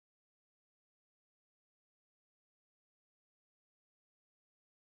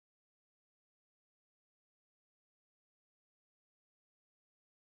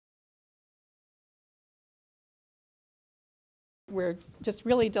we're just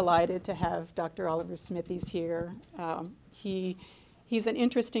really delighted to have Dr. Oliver Smithies here. He's an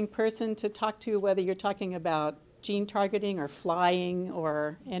interesting person to talk to, whether you're talking about gene targeting or flying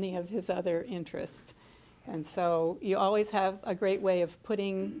or any of his other interests. And so you always have a great way of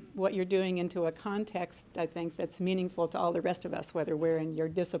putting what you're doing into a context, I think, that's meaningful to all the rest of us, whether we're in your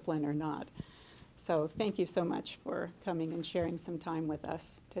discipline or not. So thank you so much for coming and sharing some time with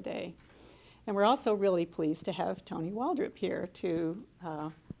us today. And we're also really pleased to have Tony Waldrop here to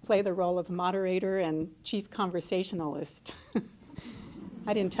play the role of moderator and chief conversationalist.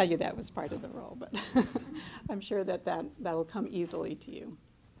 I didn't tell you that was part of the role, but I'm sure that'll come easily to you.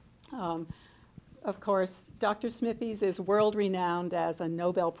 Of course, Dr. Smithies is world-renowned as a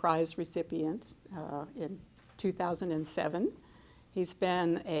Nobel Prize recipient in 2007. He's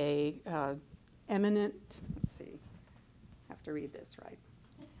been a eminent, let's see, I have to read this right,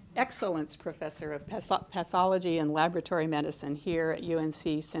 excellence professor of pathology and laboratory medicine here at UNC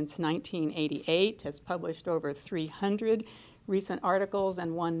since 1988, has published over 300 recent articles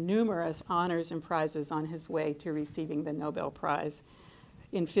and won numerous honors and prizes on his way to receiving the Nobel Prize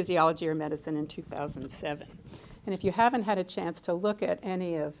in Physiology or Medicine in 2007. And if you haven't had a chance to look at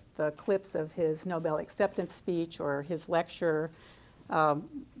any of the clips of his Nobel acceptance speech or his lecture,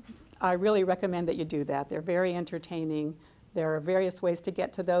 I really recommend that you do that. They're very entertaining. There are various ways to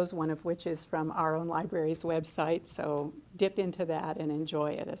get to those, one of which is from our own library's website, so dip into that and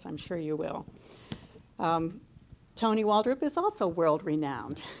enjoy it, as I'm sure you will. Tony Waldrop is also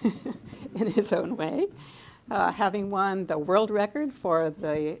world-renowned in his own way, having won the world record for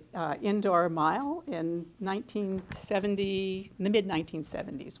the indoor mile in the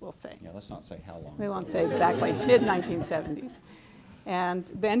mid-1970s, we'll say. Yeah, let's not say how long. We won't say exactly, mid-1970s.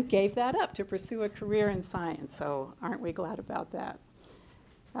 And then gave that up to pursue a career in science, so aren't we glad about that?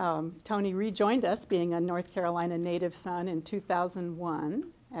 Tony rejoined us, being a North Carolina native son, in 2001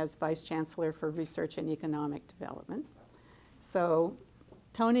 as Vice Chancellor for Research and Economic Development. So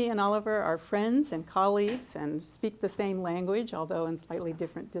Tony and Oliver are friends and colleagues and speak the same language, although in slightly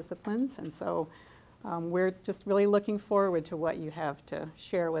different disciplines. And so we're just really looking forward to what you have to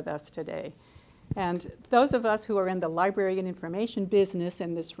share with us today. And those of us who are in the library and information business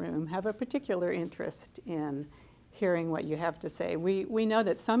in this room have a particular interest in hearing what you have to say. We know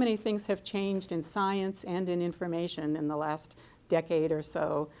that so many things have changed in science and in information in the last decade or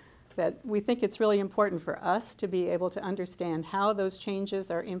so that we think it's really important for us to be able to understand how those changes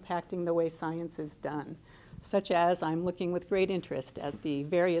are impacting the way science is done, such as I'm looking with great interest at the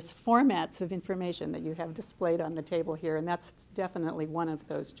various formats of information that you have displayed on the table here, and that's definitely one of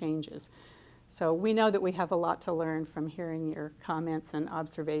those changes. So we know that we have a lot to learn from hearing your comments and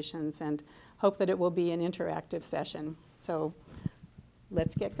observations, and hope that it will be an interactive session. So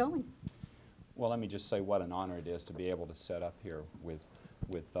let's get going. Well, let me just say what an honor it is to be able to set up here with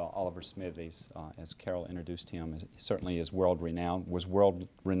Oliver Smithies. As Carol introduced him, he certainly is world-renowned, was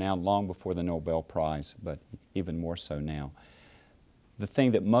world-renowned long before the Nobel Prize, but even more so now. The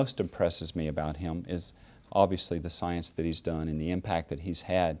thing that most impresses me about him is obviously the science that he's done and the impact that he's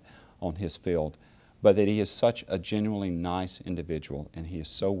had on his field, but that he is such a genuinely nice individual, and he is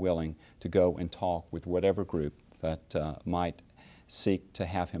so willing to go and talk with whatever group that might seek to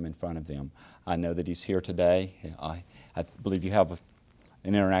have him in front of them. I know that he's here today. I believe you have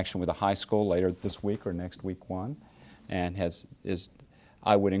an interaction with a high school later this week or next week one, and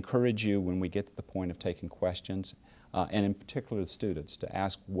I would encourage you when we get to the point of taking questions, and in particular the students, to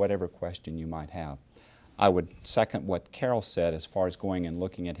ask whatever question you might have. I would second what Carol said as far as going and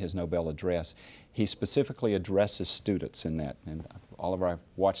looking at his Nobel address. He specifically addresses students in that. And Oliver, I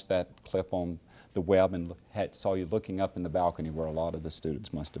watched that clip on the web and saw you looking up in the balcony where a lot of the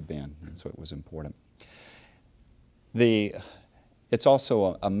students must have been, and so it was important. It's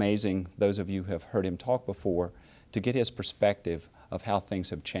also amazing, those of you who have heard him talk before, to get his perspective of how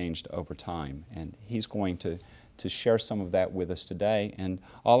things have changed over time. And he's going to share some of that with us today. And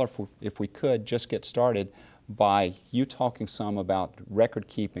Oliver, if we could just get started by you talking some about record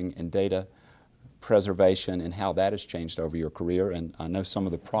keeping and data preservation and how that has changed over your career. And I know some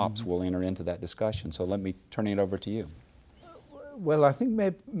of the props will enter into that discussion. So let me turn it over to you. Well, I think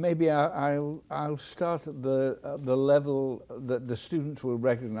maybe I'll start at the level that the students will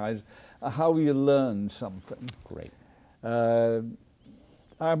recognize how you learn something. Great.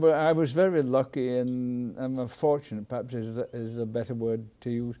 I was very lucky, and I'm fortunate, perhaps is a better word to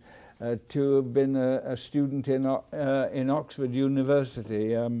use, to have been a student in Oxford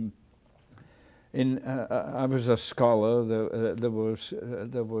University. I was a scholar. There was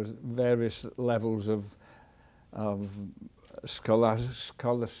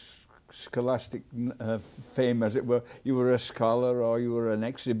scholastic fame, as it were. You were a scholar, or you were an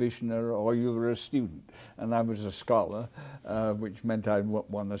exhibitioner, or you were a student. And I was a scholar, which meant I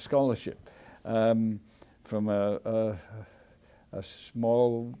won a scholarship from a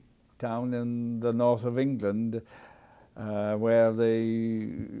small town in the north of England, where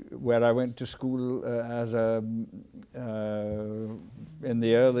I went to school as in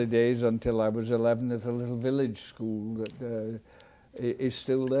the early days until I was 11 at a little village school that is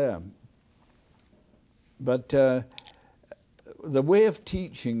still there. But the way of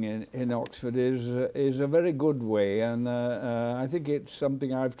teaching in Oxford is a very good way, and I think it's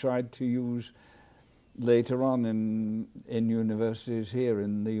something I've tried to use later on in universities here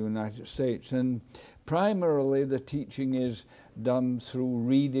in the United States. And primarily the teaching is done through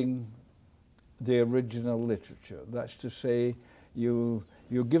reading the original literature. That's to say, you're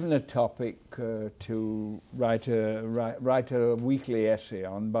given a topic to write a weekly essay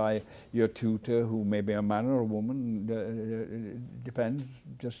on by your tutor, who may be a man or a woman, depends,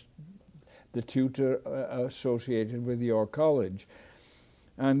 just the tutor associated with your college.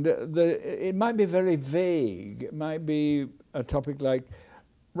 And it might be very vague. It might be a topic like,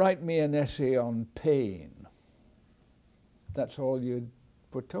 write me an essay on pain. That's all you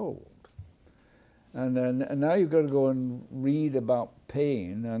were told. And now you've got to go and read about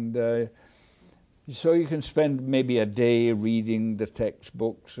pain, and so you can spend maybe a day reading the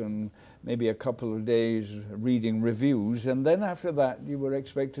textbooks and maybe a couple of days reading reviews, and then after that you were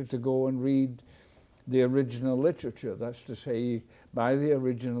expected to go and read the original literature. That's to say, by the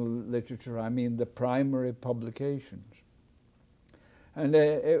original literature I mean the primary publications. And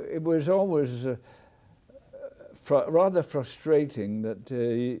it was always rather frustrating that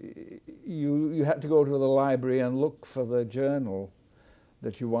you had to go to the library and look for the journal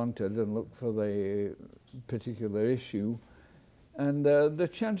that you wanted and look for the particular issue, and the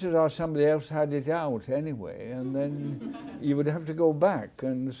chances are somebody else had it out anyway, and then you would have to go back.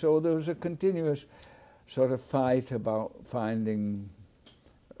 And so there was a continuous sort of fight about finding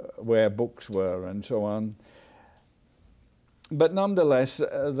where books were and so on. But nonetheless,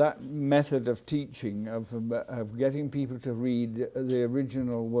 that method of teaching, of getting people to read the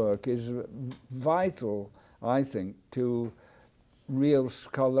original work, is vital, I think, to real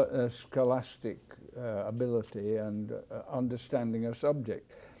scholastic ability and understanding a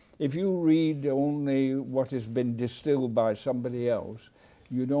subject. If you read only what has been distilled by somebody else,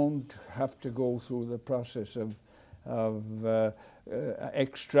 you don't have to go through the process of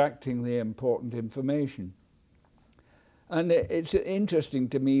extracting the important information. And it's interesting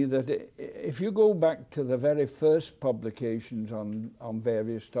to me that if you go back to the very first publications on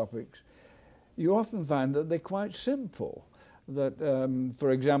various topics, you often find that they're quite simple. That,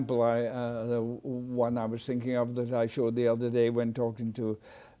 for example, the one I was thinking of that I showed the other day when talking to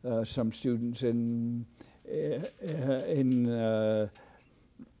some students in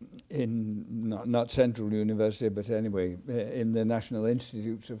not Central University, but anyway, in the National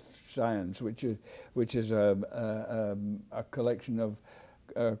Institutes of Science, which is a collection of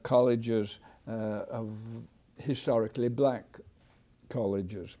colleges, of historically black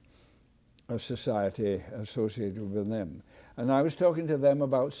colleges, a society associated with them. And I was talking to them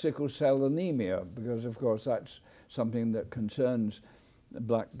about sickle cell anemia, because of course that's something that concerns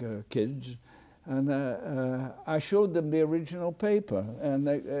black kids. And I showed them the original paper, and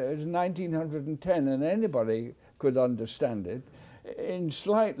it was 1910, and anybody could understand it. In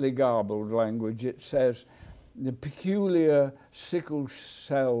slightly garbled language, it says, the peculiar sickle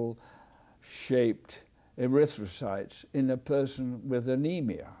cell-shaped erythrocytes in a person with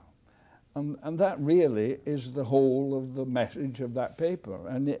anemia. And that really is the whole of the message of that paper.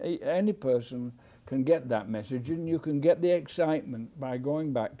 And any person can get that message, and you can get the excitement by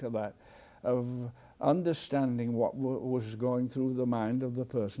going back to that, of understanding what was going through the mind of the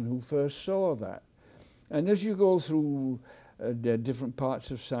person who first saw that. And as you go through the different parts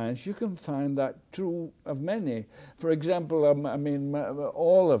of science, you can find that true of many. For example, I mean,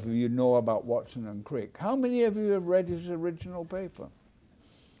 all of you know about Watson and Crick. How many of you have read his original paper?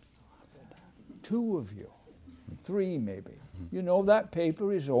 2 of you, 3 maybe. You know, that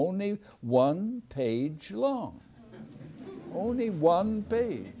paper is only 1 page long. Only 1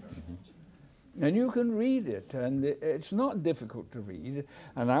 page. And you can read it, and it's not difficult to read,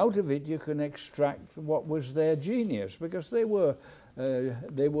 and out of it you can extract what was their genius, because they were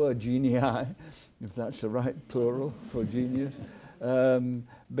genii, if that's the right plural for genius,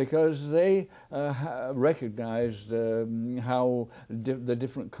 because they recognized how the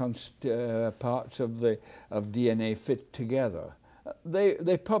different parts of DNA fit together.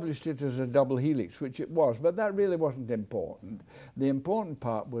 They published it as a double helix, which it was, but that really wasn't important. The important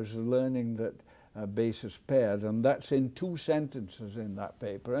part was learning that basis paired, and that's in 2 sentences in that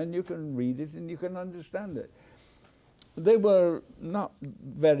paper, and you can read it and you can understand it. They were not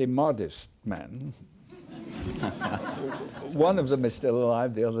very modest men. One of them is still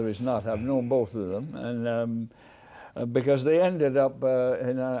alive, the other is not. I've known both of them, and because they ended up,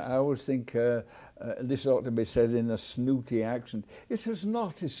 and I always think this ought to be said in a snooty accent, it has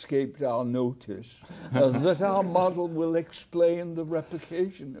not escaped our notice that our model will explain the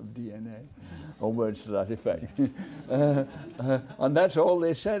replication of DNA, or words to that effect. And that's all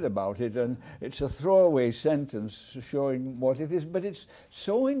they said about it, and it's a throwaway sentence showing what it is, but it's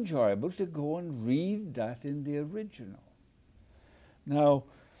so enjoyable to go and read that in the original. Now,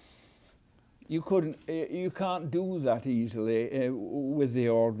 you can't do that easily with the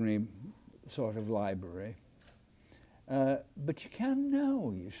ordinary sort of library, but you can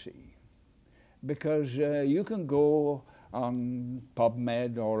now, you see, because you can go on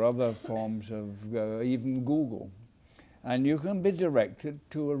PubMed or other forms of even Google, and you can be directed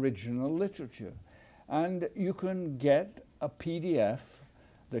to original literature, and you can get a PDF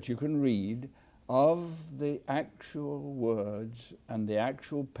that you can read of the actual words and the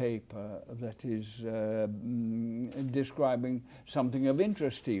actual paper that is describing something of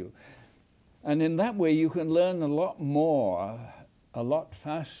interest to you. And in that way you can learn a lot more, a lot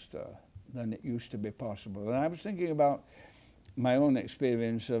faster than it used to be possible. And I was thinking about my own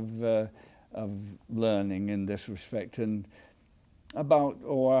experience of learning in this respect, and about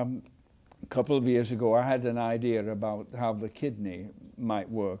a couple of years ago I had an idea about how the kidney might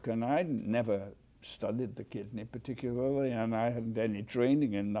work, and I'd never studied the kidney particularly, and I hadn't any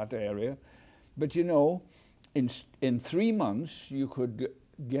training in that area. But you know, in 3 months you could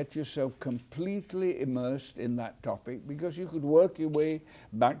get yourself completely immersed in that topic, because you could work your way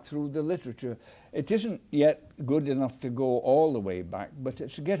back through the literature. It isn't yet good enough to go all the way back, but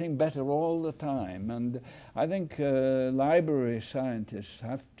it's getting better all the time, and I think library scientists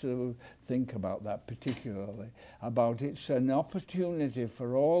have to think about that particularly, about it's an opportunity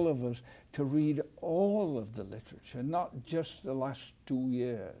for all of us to read all of the literature, not just the last 2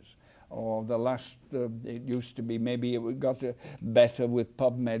 years. Or the last, it used to be, maybe it got better with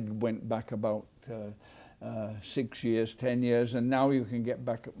PubMed, went back about 6 years, 10 years, and now you can get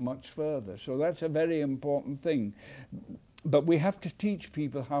back much further. So that's a very important thing. But we have to teach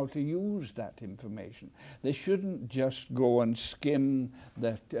people how to use that information. They shouldn't just go and skim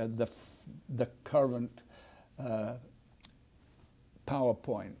the current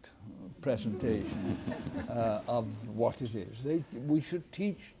PowerPoint presentation of what it is. We should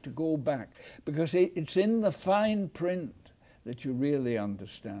teach to go back, because it's in the fine print that you really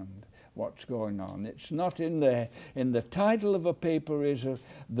understand what's going on. It's not in the title of a paper is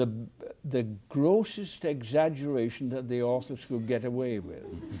the grossest exaggeration that the authors could get away with.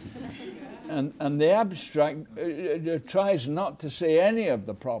 and the abstract tries not to say any of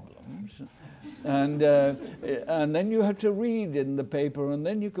the problems. And then you have to read in the paper, and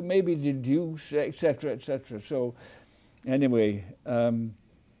then you can maybe deduce, etc., etc. So anyway,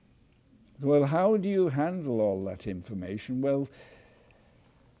 well, how do you handle all that information? Well,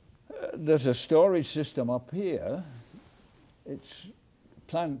 there's a storage system up here. It's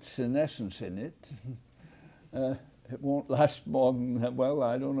plant senescence in it. It won't last more than, well,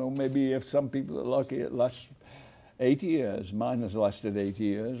 I don't know, maybe if some people are lucky it lasts 80 years. Mine has lasted 80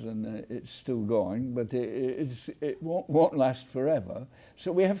 years, and it's still going, but it won't last forever.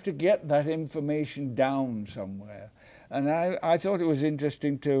 So we have to get that information down somewhere. And I thought it was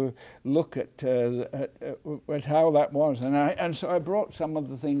interesting to look at how that was. And so I brought some of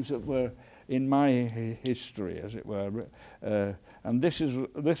the things that were in my history, as it were. And this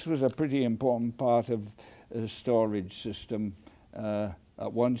was a pretty important part of the storage system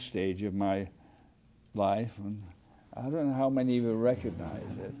at one stage of my life. And I don't know how many of you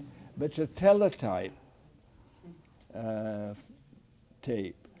recognize it, but it's a teletype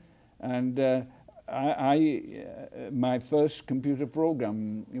tape. And my first computer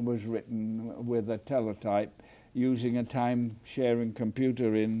program was written with a teletype using a time-sharing computer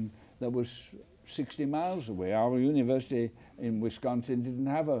that was 60 miles away. Our university in Wisconsin didn't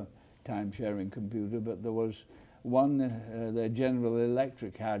have a time-sharing computer, but there was one that General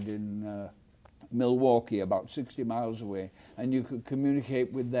Electric had in Milwaukee, about 60 miles away, and you could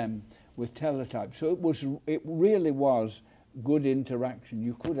communicate with them with teletype. So it really was good interaction.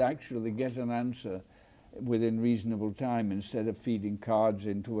 You could actually get an answer within reasonable time, instead of feeding cards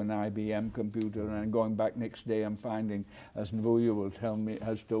into an IBM computer and going back next day and finding, as Nvoya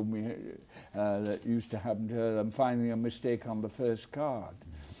has told me that used to happen to her, I'm finding a mistake on the first card.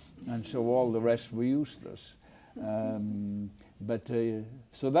 And so all the rest were useless. So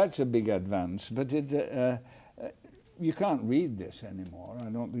that's a big advance, but you can't read this anymore. I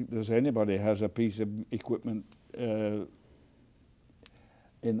don't think there's anybody has a piece of equipment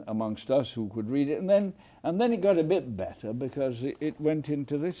amongst us who could read it. And then it got a bit better because it went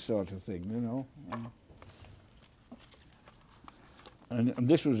into this sort of thing, you know. And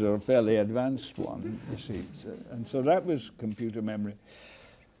this was a fairly advanced one, you see. And so that was computer memory.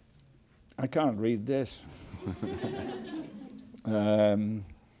 I can't read this.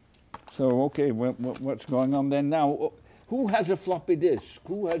 So, okay, what's going on then now? Who has a floppy disk?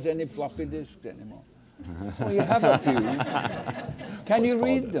 Who has any floppy disks anymore? Well, you have a few. Can you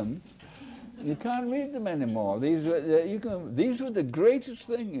read them? You can't read them anymore. These were the greatest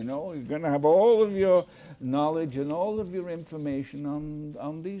thing, you know. You're going to have all of your knowledge and all of your information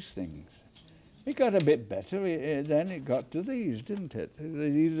on these things. It got a bit better. Then it got to these, didn't it?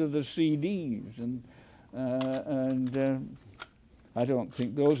 These are the CDs, and I don't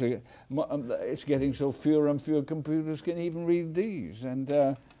think those are. It's getting so fewer and fewer computers can even read these.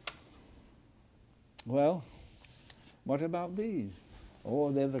 And well, what about these?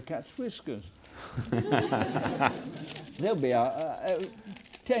 Oh, they're the cat's whiskers. They'll be out.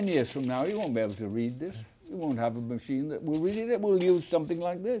 10 years from now, you won't be able to read this. You won't have a machine that will read it. It will use something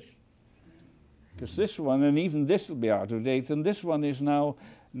like this. Because this one, and even this will be out of date, and this one is now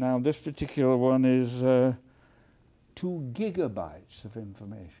this particular one is 2 gigabytes of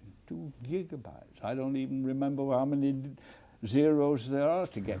information. 2 gigabytes. I don't even remember how many zeros there are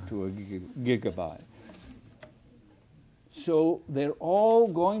to get to a gigabyte. So they're all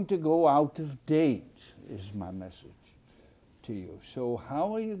going to go out of date, is my message to you. So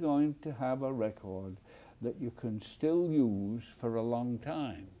how are you going to have a record that you can still use for a long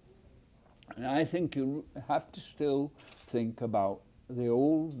time? And I think you have to still think about the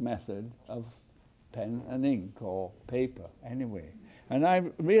old method of pen and ink, or paper anyway. And I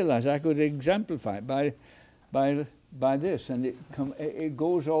realized I could exemplify it by this, and it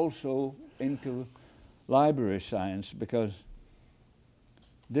goes also into library science, because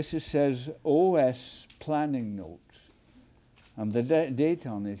this says OS planning notes, and the date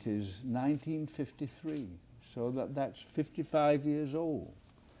on it is 1953, so that's 55 years old.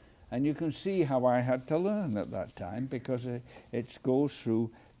 And you can see how I had to learn at that time, because it goes through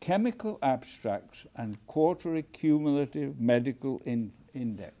chemical abstracts and quarterly cumulative medical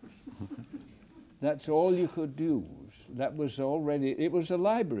index. That's all you could use. That was already, it was a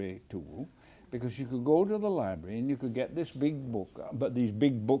library tool, because you could go to the library and you could get this big book, but these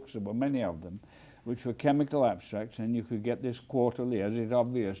big books, there were many of them, which were chemical abstracts, and you could get this quarterly, as it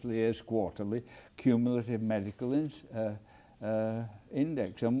obviously is quarterly, cumulative medical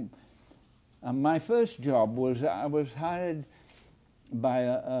index. And my first job was, I was hired by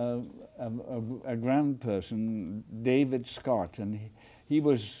a grand person, David Scott, and he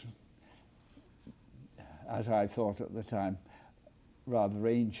was, as I thought at the time, rather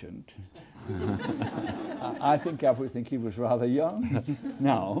ancient. I think I would think he was rather young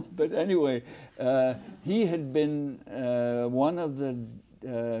now, but anyway, he had been one of the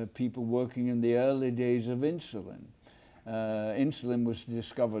people working in the early days of insulin. Insulin was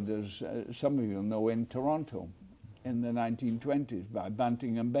discovered, as some of you know, in Toronto in the 1920s by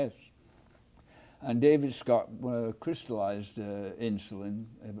Banting and Best. And David Scott crystallized insulin,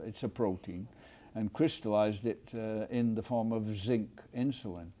 it's a protein, and crystallized it in the form of zinc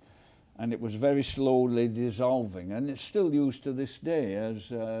insulin. And it was very slowly dissolving, and it's still used to this day as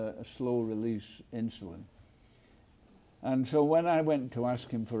a slow-release insulin. And so when I went to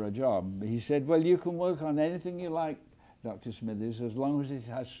ask him for a job, he said, well, you can work on anything you like, Dr. Smithies, as long as it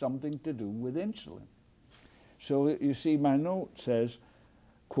has something to do with insulin. So you see, my note says,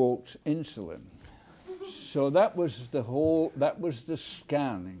 quotes, insulin. So that was the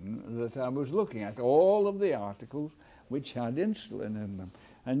scanning that I was looking at, all of the articles which had insulin in them.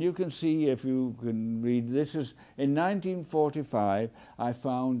 And you can see, if you can read, this is, in 1945, I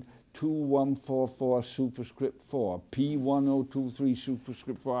found 2144 superscript 4, P1023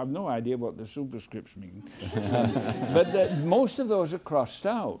 superscript 4. I have no idea what the superscripts mean. But most of those are crossed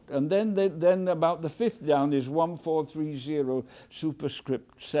out. And then about the fifth down is 1430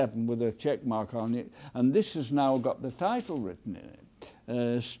 superscript 7 with a check mark on it. And this has now got the title written in it.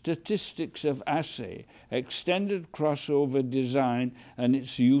 Statistics of assay, extended crossover design and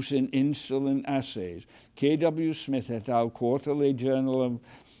its use in insulin assays. K.W. Smith et al. Quarterly Journal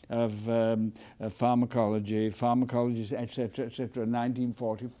pharmacology, etc.,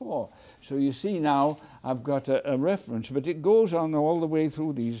 1944. So you see now I've got a reference, but it goes on all the way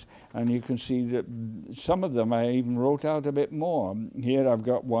through these, and you can see that some of them I even wrote out a bit more. Here I've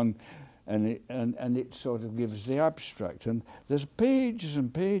got one, and it sort of gives the abstract, and there's pages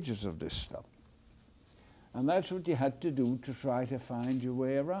and pages of this stuff. And that's what you had to do to try to find your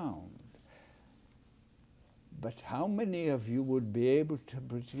way around. But how many of you would be able to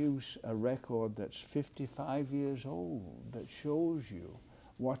produce a record that's 55 years old that shows you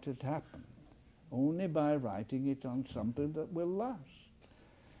what had happened? Only by writing it on something that will last.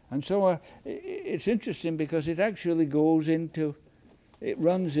 And so it's interesting because it actually goes into, it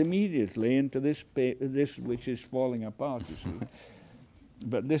runs immediately into this which is falling apart, you see.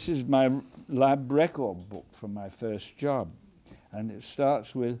 But this is my lab record book from my first job. And it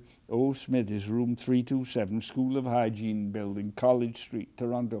starts with Old Smithies, room 327, School of Hygiene building, College Street,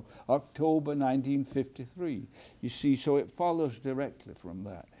 Toronto, October 1953. You see, so it follows directly from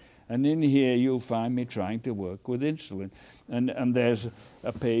that. And in here you'll find me trying to work with insulin. And there's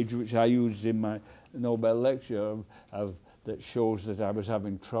a page which I used in my Nobel lecture that shows that I was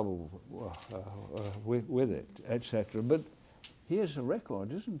having trouble with it, etc. But here's a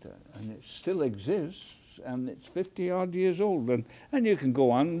record, isn't it? And it still exists, and it's 50-odd years old. And you can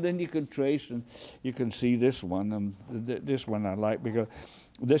go on, then you can trace, and you can see this one. And this one I like because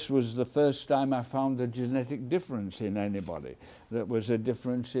this was the first time I found a genetic difference in anybody. That was a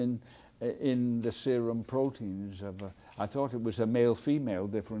difference in the serum proteins. I thought it was a male-female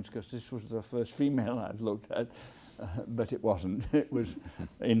difference because this was the first female I'd looked at, but it wasn't. It was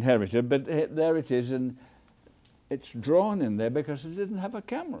inherited. But there it is, and it's drawn in there because it didn't have a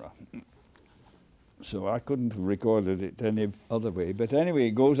camera. So I couldn't have recorded it any other way. But anyway,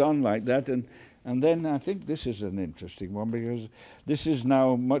 it goes on like that. And then I think this is an interesting one because this is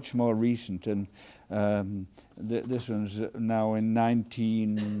now much more recent. And this one's now in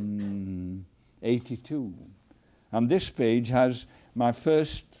 1982. And this page has my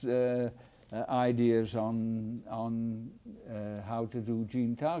first ideas on how to do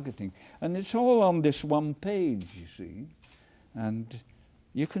gene targeting. And it's all on this one page, you see. And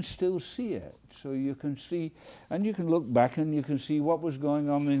you can still see it. So you can see, and you can look back and you can see what was going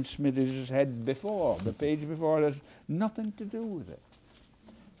on in Smithies' head before. The page before has nothing to do with it.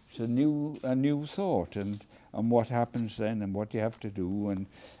 It's a new thought, and what happens then, and what you have to do,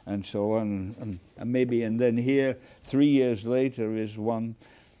 and so on, and maybe, and then here, 3 years later, is one.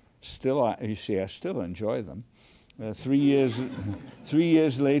 Still, you see, I still enjoy them. 3 years, 3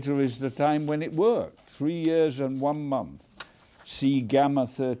 years later is the time when it worked. 3 years and 1 month. C gamma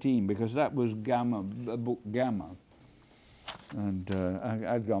 13, because that was gamma, the book Gamma. And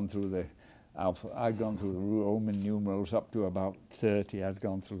I'd gone through the alpha. I'd gone through the Roman numerals up to about 30. I'd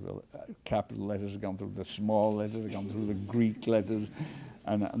gone through the capital letters. I'd gone through the small letters. I'd gone through the Greek letters.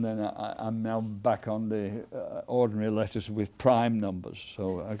 And then I'm now back on the ordinary letters with prime numbers,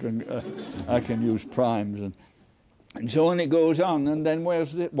 so I can use primes, and so on it goes on. And then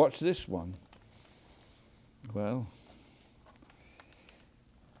what's this one? Well,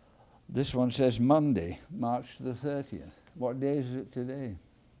 this one says Monday, March the 30th. What day is it today?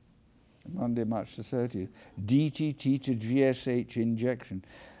 Monday, March the 30th. DTT to GSH injection.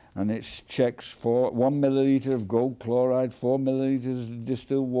 And it checks for 1 milliliter of gold chloride, 4 milliliters of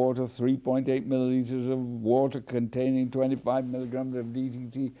distilled water, 3.8 milliliters of water containing 25 milligrams of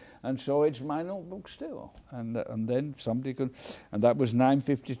DDT. And so it's my notebook still. And then somebody could, and that was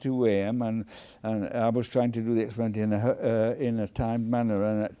 9:52 a.m. And I was trying to do the experiment in a timed manner.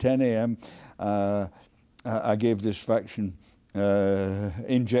 And at 10 a.m. I gave this fraction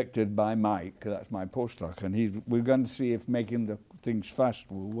injected by Mike. That's my postdoc, and we're going to see if making the things fast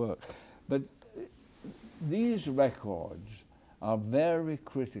will work. But these records are very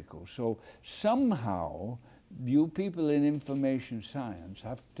critical. So somehow you people in information science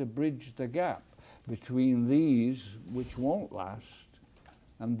have to bridge the gap between these which won't last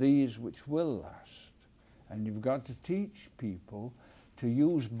and these which will last. And you've got to teach people to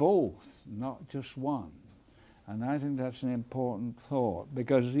use both, not just one. And I think that's an important thought,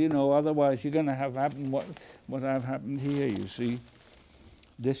 because, you know, otherwise you're going to have happen what have happened here, you see.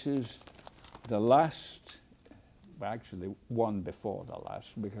 This is the last, well, actually one before the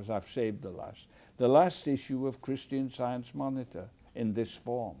last, because I've saved the last issue of Christian Science Monitor in this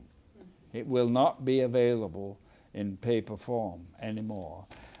form. It will not be available in paper form anymore.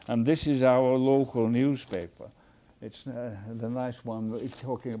 And this is our local newspaper. It's the nice one. It's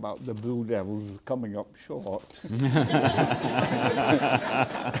talking about the Blue Devils coming up short.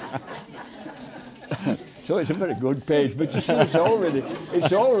 So it's a very good page, but you see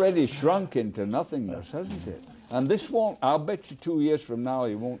it's already shrunk into nothingness, hasn't it? And this won't, I'll bet you 2 years from now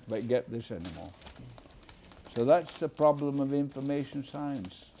you won't get this anymore. So that's the problem of information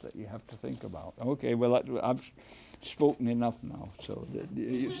science that you have to think about. Okay, well, I've spoken enough now, so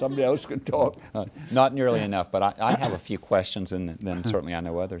somebody else can talk. Not nearly enough, but I have a few questions, and then certainly I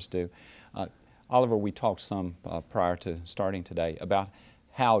know others do. Oliver, we talked some prior to starting today about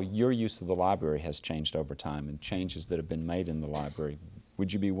how your use of the library has changed over time and changes that have been made in the library.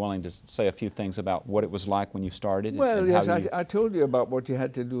 Would you be willing to say a few things about what it was like when you started? Well, yes, I told you about what you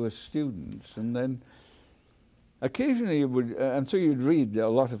had to do as students, and then occasionally you would, and so you'd read a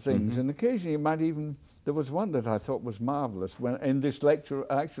lot of things, and occasionally you might even, there was one that I thought was marvelous when in this lecture,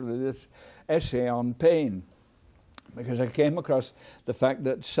 actually this essay on pain, because I came across the fact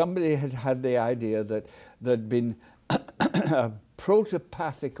that somebody had had the idea that there'd been a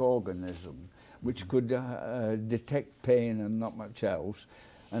protopathic organism which could detect pain and not much else,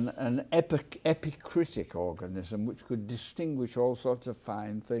 and an epicritic organism which could distinguish all sorts of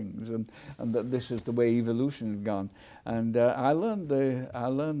fine things, and that this is the way evolution had gone. And I learned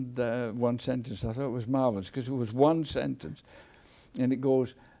one sentence. I thought it was marvelous because it was one sentence, and it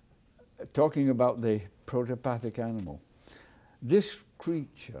goes, talking about the protopathic animal. This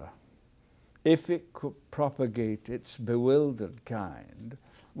creature, if it could propagate its bewildered kind,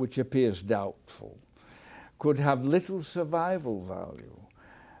 which appears doubtful, could have little survival value,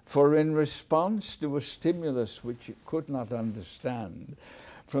 for in response to a stimulus which it could not understand,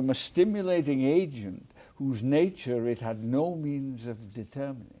 from a stimulating agent whose nature it had no means of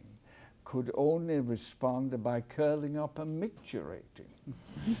determining, could only respond by curling up and micturating,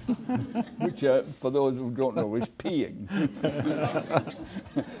 which, for those who don't know, is peeing.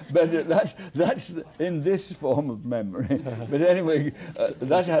 But that's in this form of memory. But anyway,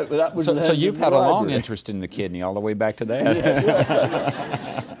 that was. So you've had a long interest in the kidney, all the way back to that.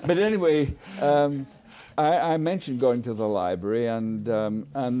 Yeah. But anyway, I mentioned going to the library, and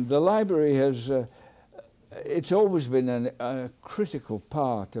the library has. It's always been a critical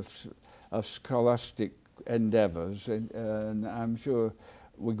part of scholastic endeavors, and I'm sure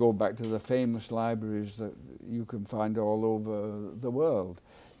we go back to the famous libraries that you can find all over the world,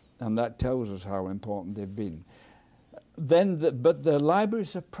 and that tells us how important they've been. But the library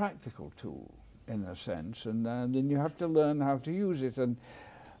is a practical tool in a sense, and then you have to learn how to use it. And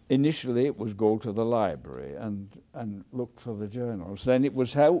initially it was go to the library and look for the journals. Then it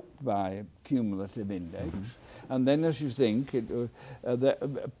was helped by cumulative index. And then, as you think,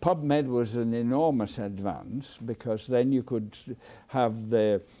 PubMed was an enormous advance, because then you could have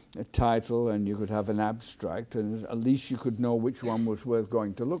the title and you could have an abstract, and at least you could know which one was worth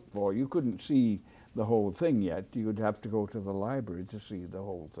going to look for. You couldn't see the whole thing yet. You would have to go to the library to see the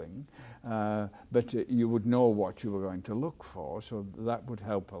whole thing. But you would know what you were going to look for, so that would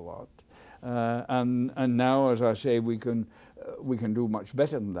help a lot. And now, as I say, we can do much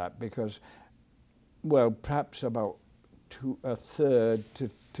better than that, because, well, perhaps about a third to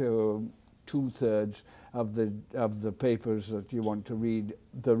 2/3 of the papers that you want to read,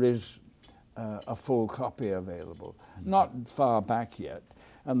 there is a full copy available. Not far back yet.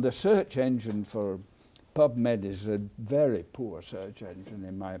 And the search engine for PubMed is a very poor search engine,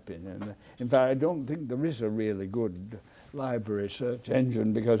 in my opinion. In fact, I don't think there is a really good library search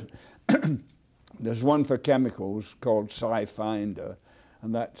engine, because there's one for chemicals called SciFinder,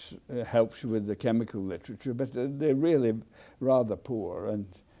 and that helps you with the chemical literature, but they're really rather poor. And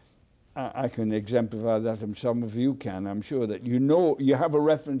I can exemplify that, and some of you can. I'm sure that you have a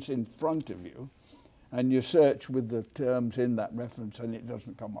reference in front of you, and you search with the terms in that reference, and it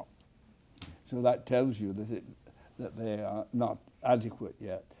doesn't come up. So that tells you that they are not adequate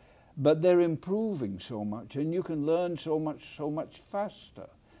yet. But they're improving so much, and you can learn so much faster.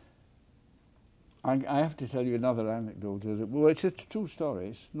 I have to tell you another anecdote. Well, it's a true story.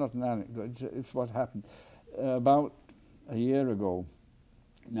 It's not an anecdote. It's what happened. About a year ago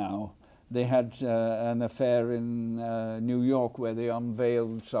now, they had an affair in New York where they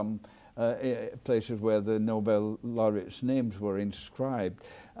unveiled some places where the Nobel Laureates' names were inscribed,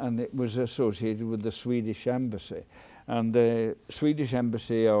 and it was associated with the Swedish embassy. And the Swedish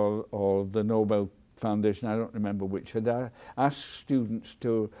embassy or the Nobel Foundation, I don't remember which, had asked students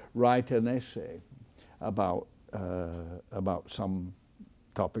to write an essay about some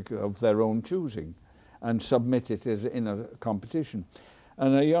topic of their own choosing and submit it in a competition.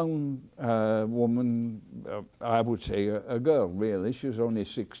 And a young woman, I would say a girl really, she was only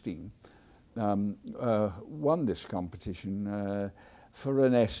 16, won this competition for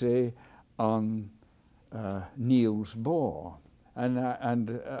an essay on Niels Bohr. And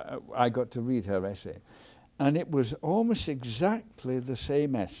I got to read her essay. And it was almost exactly the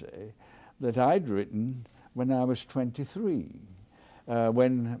same essay that I'd written when I was 23,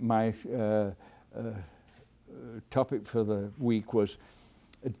 when my topic for the week was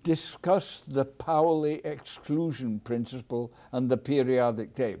discuss the Pauli exclusion principle and the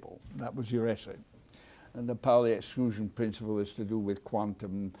periodic table. That was your essay. And the Pauli exclusion principle is to do with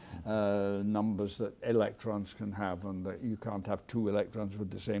quantum numbers that electrons can have, and that you can't have two electrons with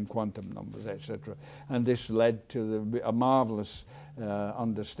the same quantum numbers, etc. And this led to a marvelous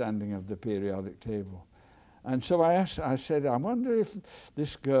understanding of the periodic table. And so I said, I wonder if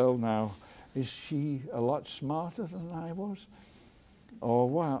this girl now, is she a lot smarter than I was? Or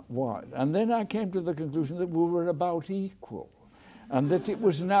what? And then I came to the conclusion that we were about equal, and that it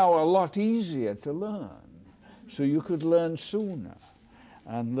was now a lot easier to learn, so you could learn sooner.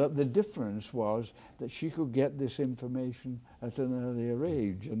 And that the difference was that she could get this information at an earlier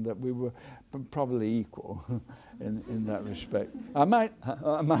age, and that we were probably equal in that respect. I might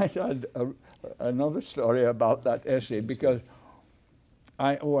add another story about that essay, because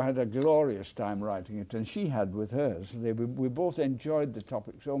I had a glorious time writing it, and she had with hers. We both enjoyed the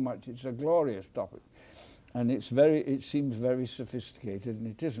topic so much. It's a glorious topic. And it seems very sophisticated, and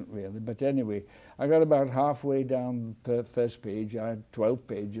it isn't really. But anyway, I got about halfway down the first page. I had 12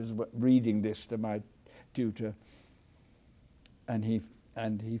 pages reading this to my tutor, and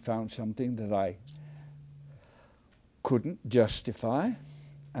he found something that I couldn't justify,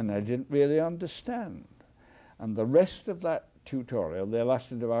 and I didn't really understand. And the rest of that tutorial, they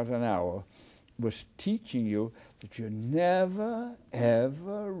lasted about an hour, was teaching you that you never,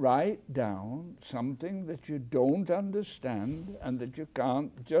 ever write down something that you don't understand and that you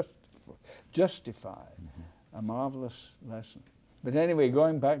can't justify. Mm-hmm. A marvelous lesson. But anyway,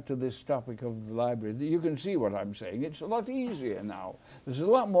 going back to this topic of the library, you can see what I'm saying. It's a lot easier now. There's a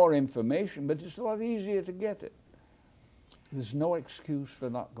lot more information, but it's a lot easier to get it. There's no excuse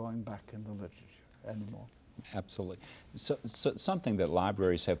for not going back in the literature anymore. Absolutely. So something that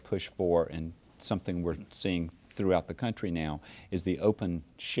libraries have pushed for, and something we're seeing throughout the country now, is the open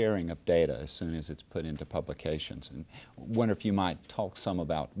sharing of data as soon as it's put into publications. And I wonder if you might talk some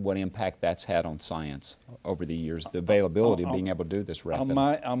about what impact that's had on science over the years, the availability of being able to do this rapidly.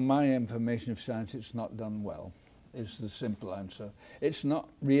 On my information of science, it's not done well, is the simple answer. It's not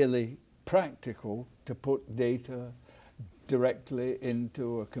really practical to put data directly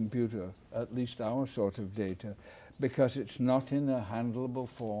into a computer, at least our sort of data, because it's not in a handleable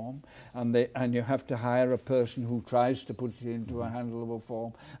form, and you have to hire a person who tries to put it into a handleable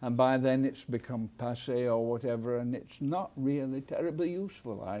form, and by then it's become passé or whatever, and it's not really terribly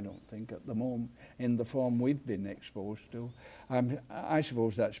useful, I don't think, at the moment, in the form we've been exposed to. I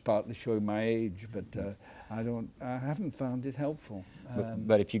suppose that's partly showing my age, but I haven't found it helpful.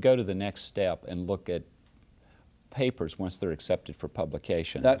 But if you go to the next step and look at papers once they're accepted for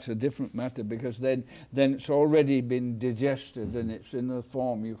publication. That's a different matter, because then it's already been digested and it's in a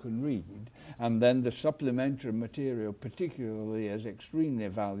form you can read, and then the supplementary material particularly is extremely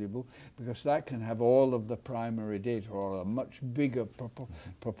valuable, because that can have all of the primary data, or a much bigger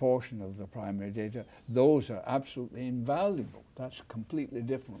proportion of the primary data. Those are absolutely invaluable. That's completely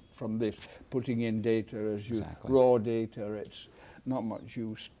different from this putting in data as Exactly. raw data. It's not much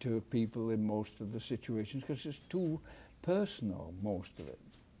use to people in most of the situations, because it's too personal, most of it.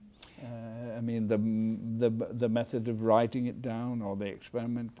 I mean, the method of writing it down, or the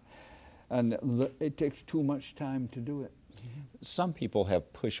experiment, and it takes too much time to do it. Some people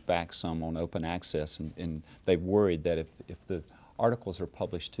have pushed back some on open access, and they've worried that if the articles are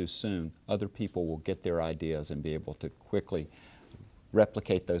published too soon, other people will get their ideas and be able to quickly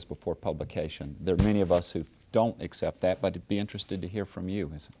replicate those before publication. There are many of us who don't accept that, but I'd be interested to hear from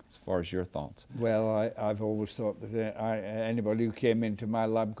you as far as your thoughts. Well, I've always thought that anybody who came into my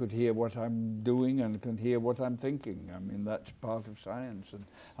lab could hear what I'm doing and can hear what I'm thinking. I mean, that's part of science, and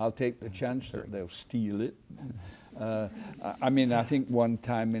I'll take the chance that they'll steal it. I mean, I think one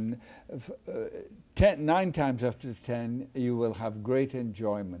time 9 times out of 10, you will have great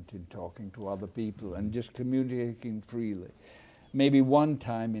enjoyment in talking to other people and just communicating freely. Maybe 1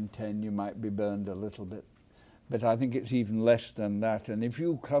 time in 10 you might be burned a little bit, but I think it's even less than that. And if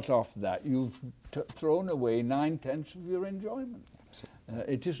you cut off that, you've thrown away 9/10 of your enjoyment.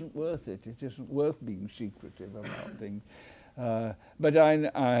 It isn't worth it. It isn't worth being secretive about things. But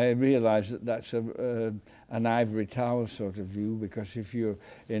I realise that that's an ivory tower sort of view, because if you're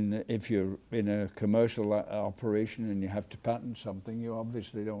in a commercial operation and you have to patent something, you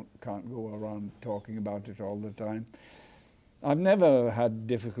obviously can't go around talking about it all the time. I've never had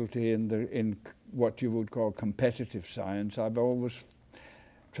difficulty in what you would call competitive science. I've always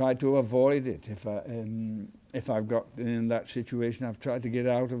try to avoid it. If I've got in that situation, I've tried to get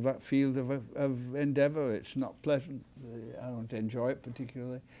out of that field of endeavour. It's not pleasant. I don't enjoy it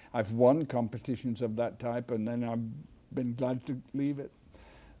particularly. I've won competitions of that type, and then I've been glad to leave it.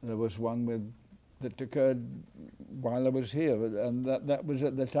 There was one that occurred while I was here, and that was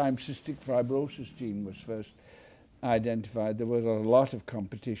at the time cystic fibrosis gene was first identified. There was a lot of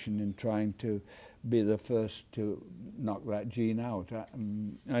competition in trying to be the first to knock that gene out.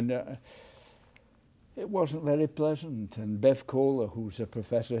 It wasn't very pleasant, and Bev Kohler, who's a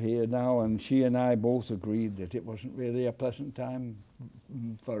professor here now, and she and I both agreed that it wasn't really a pleasant time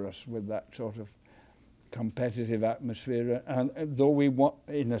for us with that sort of competitive atmosphere. And though we,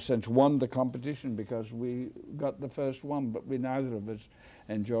 in a sense, won the competition because we got the first one, but we neither of us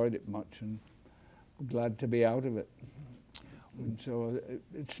enjoyed it much, and glad to be out of it. And so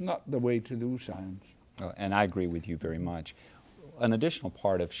it's not the way to do science. And I agree with you very much. An additional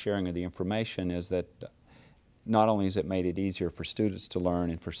part of sharing of the information is that not only has it made it easier for students to learn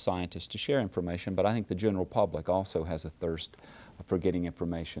and for scientists to share information, but I think the general public also has a thirst for getting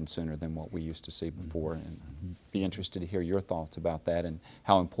information sooner than what we used to see before. And I'd be interested to hear your thoughts about that and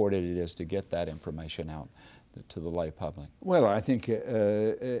how important it is to get that information out to the lay public. Well, I think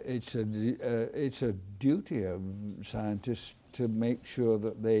it's a duty of scientists to make sure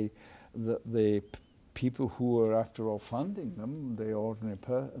that the people who are, after all, funding them, the ordinary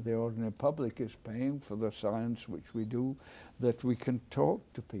public is paying for the science which we do, that we can talk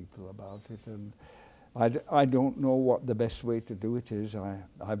to people about it. And I don't know what the best way to do it is.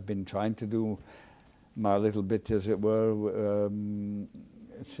 I've been trying to do my little bit, as it were,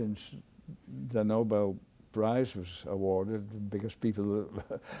 since the Nobel Prize was awarded, because people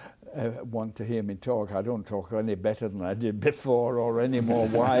want to hear me talk. I don't talk any better than I did before, or any more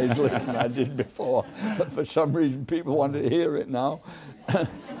wisely than I did before. But for some reason, people want to hear it now.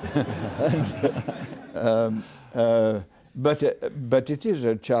 But it is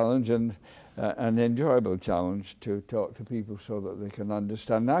a challenge, and an enjoyable challenge, to talk to people so that they can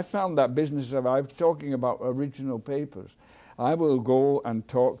understand. And I found that business of, I'm talking about original papers. I will go and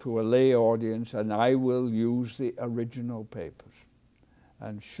talk to a lay audience, and I will use the original papers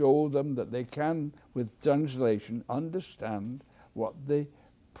and show them that they can, with translation, understand what the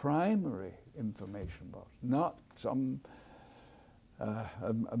primary information was, not some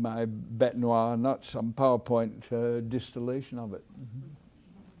my bête noire, not some PowerPoint distillation of it.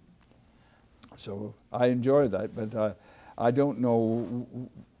 So I enjoy that, but I don't know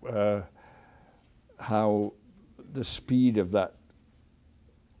how the speed of that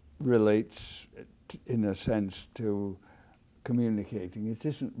relates, in a sense, to communicating. It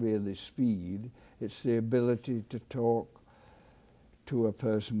isn't really speed, it's the ability to talk to a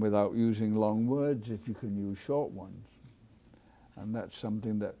person without using long words, if you can use short ones. And that's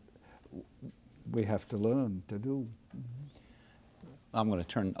something that we have to learn to do. I'm going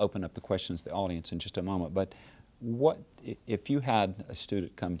to open up the questions to the audience in just a moment, but what if you had a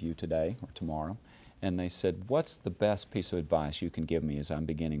student come to you today or tomorrow and they said, what's the best piece of advice you can give me as I'm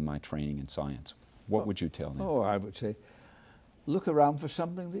beginning my training in science? What would you tell them? Oh, I would say, look around for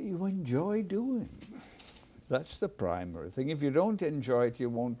something that you enjoy doing. That's the primary thing. If you don't enjoy it, you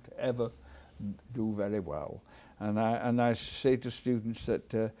won't ever do very well. And I say to students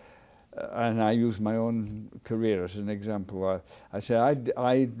that, and I use my own career as an example, I say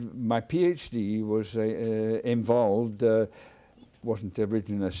my PhD was involved, wasn't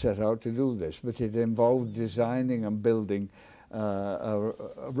originally set out to do this, but it involved designing and building a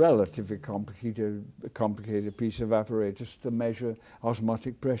relatively complicated piece of apparatus to measure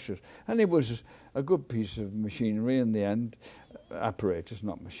osmotic pressures. And it was a good piece of machinery in the end, apparatus,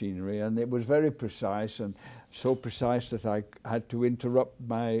 not machinery, and it was very precise, and so precise that I had to interrupt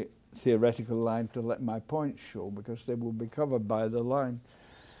my theoretical line to let my points show, because they would be covered by the line.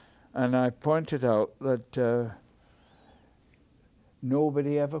 And I pointed out that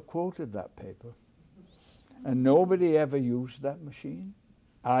nobody ever quoted that paper. And nobody ever used that machine.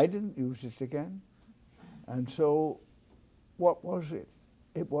 I didn't use it again. And so what was it?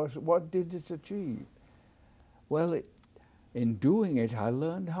 What did it achieve? Well, in doing it, I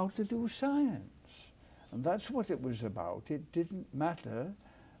learned how to do science. And that's what it was about. It didn't matter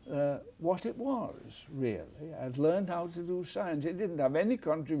what it was, really. I'd learned how to do science. It didn't have any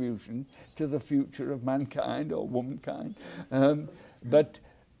contribution to the future of mankind or womankind. But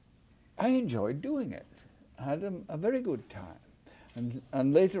I enjoyed doing it. I had a very good time.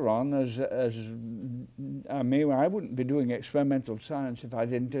 And later on, I wouldn't be doing experimental science if I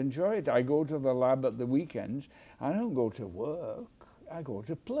didn't enjoy it. I go to the lab at the weekends. I don't go to work. I go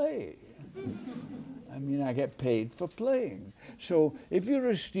to play. I mean, I get paid for playing. So if you're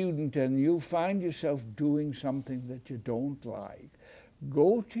a student and you find yourself doing something that you don't like,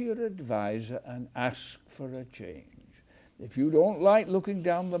 go to your advisor and ask for a change. If you don't like looking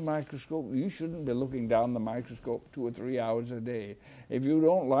down the microscope, you shouldn't be looking down the microscope 2 or 3 hours a day. If you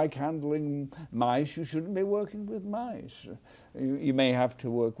don't like handling mice, you shouldn't be working with mice. You may have to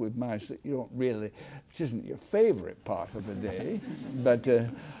work with mice that you don't really, which isn't your favorite part of the day. But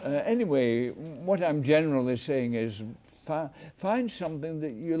anyway, what I'm generally saying is find something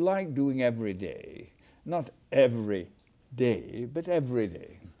that you like doing every day. Not every day, but every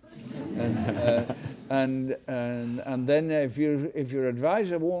day. And then if your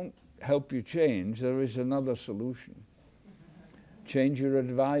advisor won't help you change, there is another solution. Change your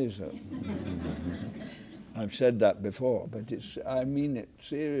advisor. I've said that before, but I mean it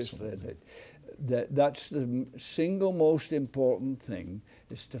seriously. That's the single most important thing,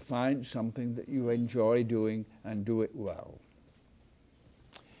 is to find something that you enjoy doing and do it well.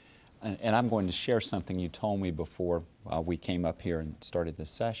 And I'm going to share something you told me before we came up here and started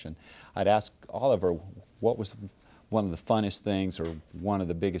this session. I'd ask Oliver, what was one of the funnest things or one of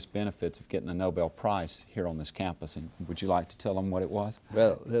the biggest benefits of getting the Nobel Prize here on this campus? And would you like to tell him what it was?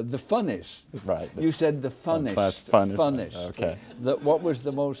 Well, the funnest. Right. You said the funnest. That's funnest. Funnest. Okay. What was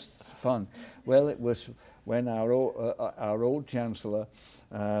the most fun? Well, it was when our old Chancellor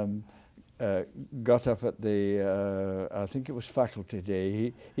got up at the, I think it was faculty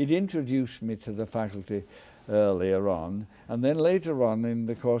day. He'd introduced me to the faculty earlier on, and then later on in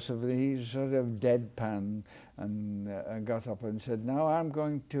the course of it, he sort of deadpan and got up and said, now I'm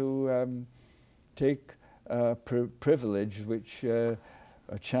going to take a privilege which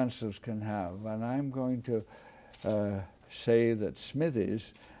chancellors can have, and I'm going to say that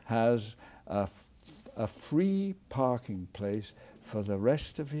Smithies has a free parking place for the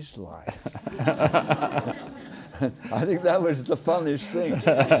rest of his life. I think that was the funniest thing,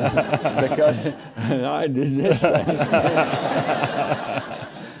 because I did this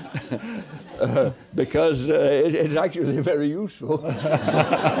because it's actually very useful.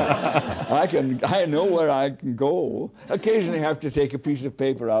 I know where I can go. Occasionally I have to take a piece of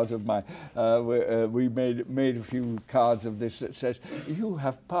paper out of my, we made a few cards of this that says, you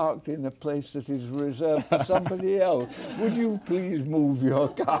have parked in a place that is reserved for somebody else. Would you please move your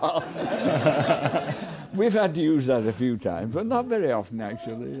car? We've had to use that a few times, but not very often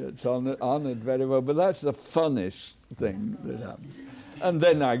actually. It's honoured very well, but that's the funnest thing that happened. And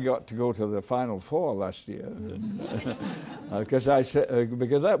then I got to go to the Final Four last year, because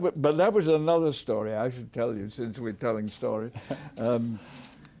but that was another story I should tell you, since we're telling stories.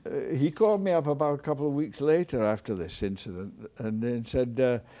 He called me up about a couple of weeks later after this incident, and then said,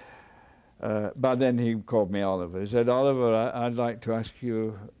 but then he called me Oliver. He said, Oliver, I'd like to ask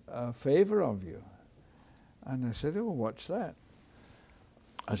you a favour of you. And I said, oh, what's that?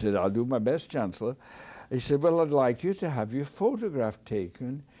 I said, I'll do my best, Chancellor. He said, well, I'd like you to have your photograph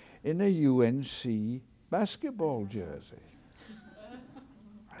taken in a UNC basketball jersey.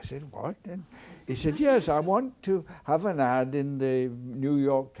 I said, what? And he said, yes, I want to have an ad in the New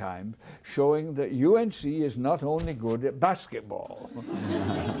York Times showing that UNC is not only good at basketball.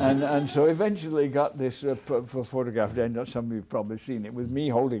 and so eventually got this photograph done. Some of you have probably seen it, with me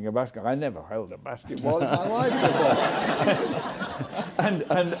holding a basketball. I never held a basketball in my life before.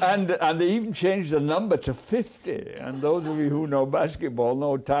 and they even changed the number to 50. And those of you who know basketball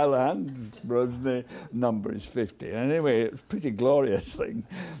know Tyler Hansborough's number is 50. Anyway, it's a pretty glorious thing.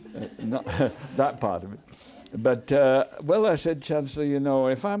 Not that part of it. But, well, I said, Chancellor, you know,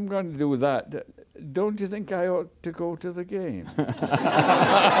 if I'm going to do that, don't you think I ought to go to the game?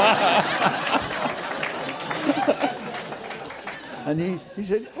 And he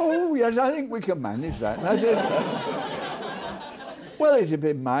said, oh, yes, I think we can manage that. And I said, well, it'd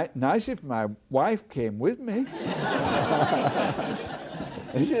be nice if my wife came with me.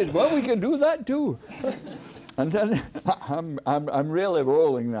 He said, well, we can do that too. And then I'm really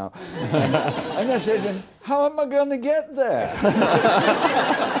rolling now. And I said, how am I going to get there?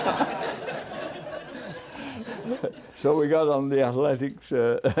 So we got on the athletics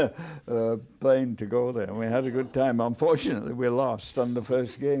plane to go there, and we had a good time. Unfortunately, we lost on the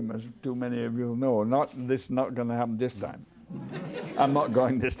first game, as too many of you know. Not going to happen this time. I'm not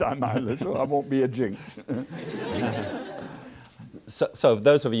going this time either, so I won't be a jinx. So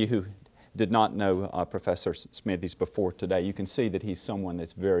those of you who did not know Professor Smithies before today, you can see that he's someone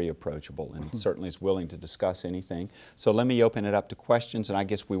that's very approachable and certainly is willing to discuss anything. So let me open it up to questions, and I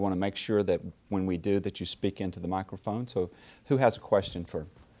guess we want to make sure that when we do that you speak into the microphone. So who has a question for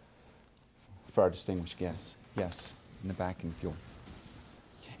our distinguished guests? Yes, in the back, if you'll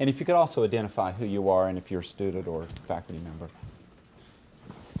And if you could also identify who you are and if you're a student or faculty member.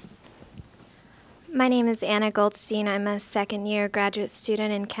 My name is Anna Goldstein. I'm a second-year graduate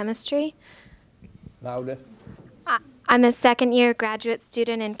student in chemistry. Louder. I'm a second-year graduate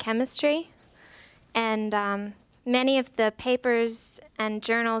student in chemistry, and many of the papers and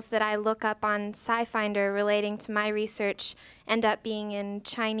journals that I look up on SciFinder relating to my research end up being in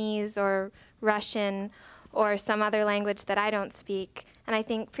Chinese or Russian or some other language that I don't speak. And I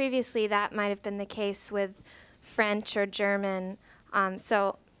think previously that might have been the case with French or German.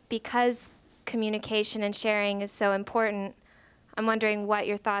 So because communication and sharing is so important, I'm wondering what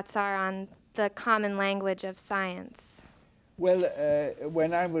your thoughts are on the common language of science. Well,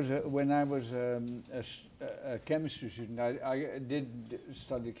 when I was a chemistry student, I did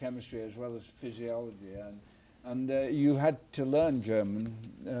study chemistry as well as physiology, and you had to learn German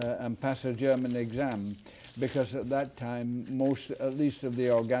and pass a German exam, because at that time most, at least of the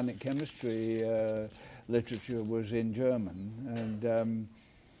organic chemistry literature was in German, and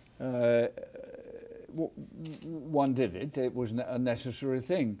one did it. It was a necessary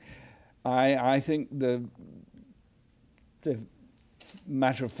thing. I think the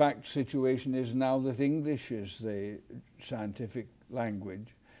matter-of-fact situation is now that English is the scientific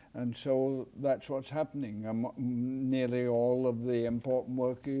language, and so that's what's happening. Nearly all of the important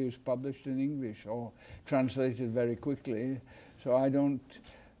work is published in English or translated very quickly. So I don't,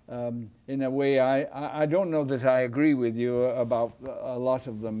 in a way, I don't know that I agree with you about a lot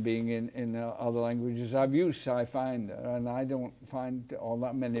of them being in other languages. I've used SciFinder, and I don't find all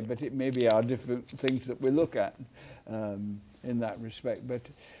that many, but it maybe are different things that we look at in that respect. But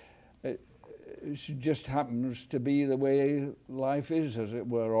it just happens to be the way life is, as it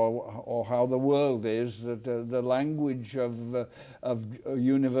were, or how the world is, that the language of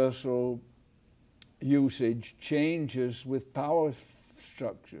universal usage changes with power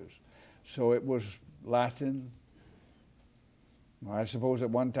structures. So it was Latin. I suppose at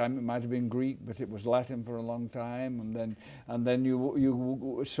one time it might have been Greek, but it was Latin for a long time, and then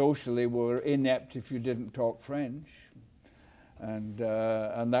you socially were inept if you didn't talk French, and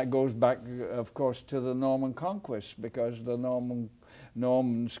that goes back, of course, to the Norman conquest, because the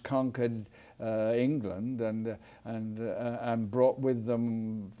Normans conquered England and brought with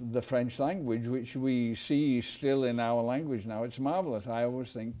them the French language, which we see still in our language now. It's marvelous, I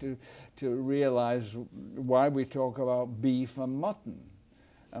always think, to realize why we talk about beef and mutton.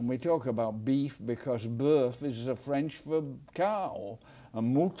 And we talk about beef because bœuf is the French for cow,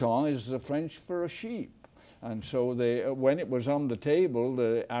 and mouton is the French for a sheep. And so when it was on the table,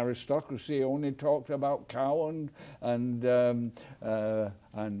 the aristocracy only talked about cow and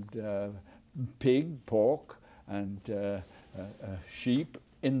pig, pork, and sheep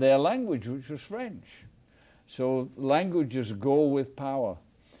in their language, which was French. So languages go with power,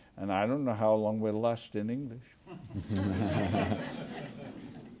 and I don't know how long we'll last in English.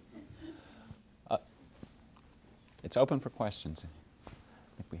 It's open for questions. I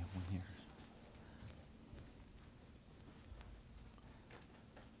think we have one here.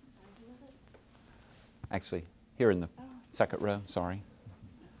 Actually, here in the second row, sorry.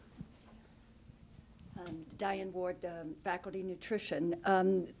 Diane Ward, faculty nutrition.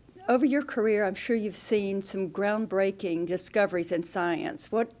 Over your career, I'm sure you've seen some groundbreaking discoveries in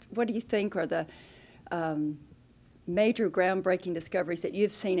science. What do you think are the major groundbreaking discoveries that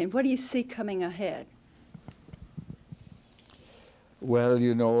you've seen, and what do you see coming ahead? Well,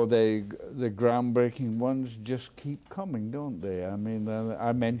 you know, the groundbreaking ones just keep coming, don't they? I mean,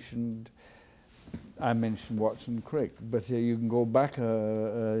 I mentioned Watson Crick, but you can go back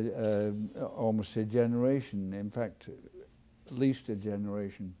almost a generation, in fact, at least a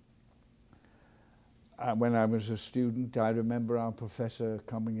generation. When I was a student, I remember our professor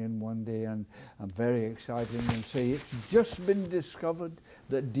coming in one day and very excited and saying, it's just been discovered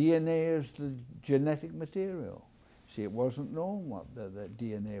that DNA is the genetic material. See, it wasn't known that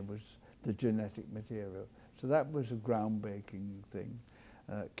DNA was the genetic material. So that was a groundbreaking thing.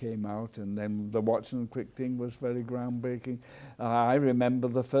 Came out, and then the Watson Crick thing was very groundbreaking. I remember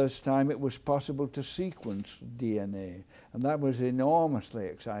the first time it was possible to sequence DNA, and that was enormously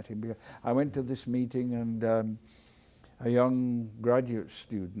exciting, because I went to this meeting, and a young graduate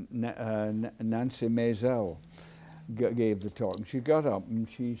student, Nancy Maisel, gave the talk, and she got up and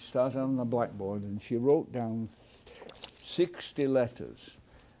she started on the blackboard and she wrote down 60 letters,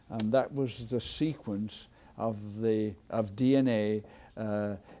 and that was the sequence of DNA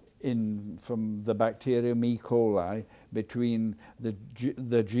from the bacterium E. coli between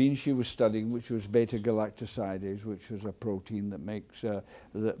the gene she was studying, which was beta-galactosidase, which was a protein that makes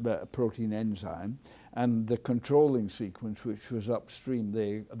the protein enzyme, and the controlling sequence, which was upstream,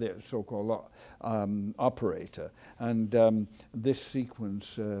 the so-called operator. And this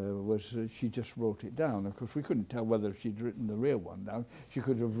sequence was, she just wrote it down. Of course, we couldn't tell whether she'd written the real one down. She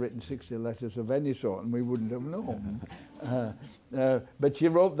could have written 60 letters of any sort, and we wouldn't have known. But she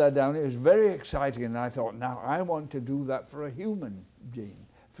wrote that down. It was very exciting, and I thought, now I want to do that for a human gene,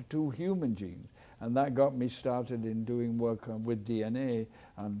 for 2 human genes. And that got me started in doing work with DNA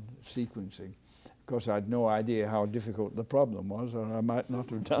and sequencing. Of course, I had no idea how difficult the problem was, or I might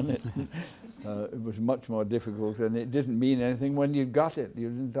not have done it. It was much more difficult, and it didn't mean anything when you got it. You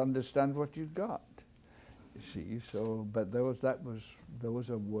didn't understand what you got, you see. So, but there was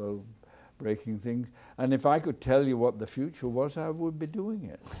a world-breaking thing. And if I could tell you what the future was, I would be doing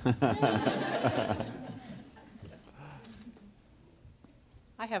it.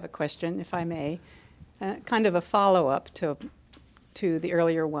 I have a question, if I may, kind of a follow-up to the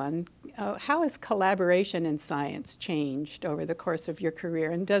earlier one. How has collaboration in science changed over the course of your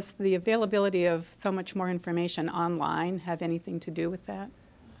career? And does the availability of so much more information online have anything to do with that?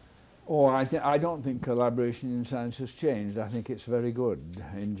 Oh, I don't think collaboration in science has changed. I think it's very good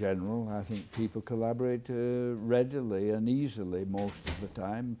in general. I think people collaborate readily and easily most of the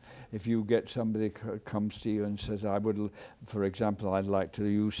time. If you get somebody comes to you and says, for example, I'd like to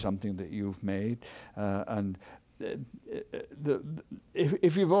use something that you've made, and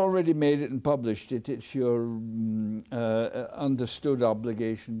if you've already made it and published it, it's your understood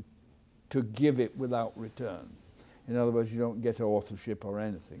obligation to give it without return. In other words, you don't get authorship or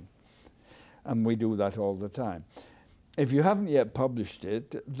anything. And we do that all the time. If you haven't yet published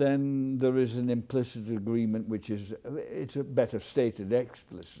it, then there is an implicit agreement, which is, it's better stated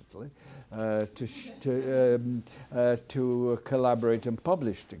explicitly, to collaborate and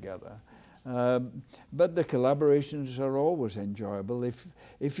publish together. But the collaborations are always enjoyable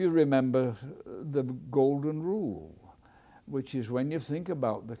if you remember the golden rule, which is when you think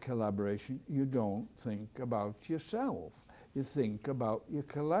about the collaboration, you don't think about yourself. You think about your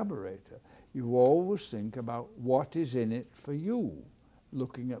collaborator. You always think about what is in it for you,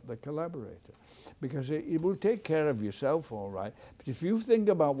 looking at the collaborator. Because it will take care of yourself, all right, but if you think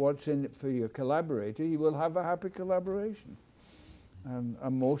about what's in it for your collaborator, you will have a happy collaboration. And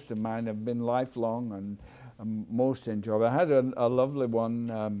most of mine have been lifelong and most enjoyable. I had a lovely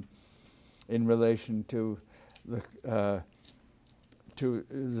one in relation to the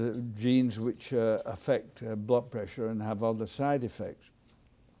genes which affect blood pressure and have other side effects.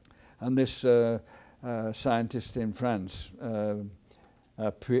 And this scientist in France,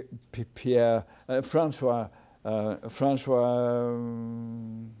 François,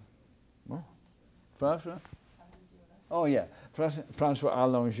 oh yeah, François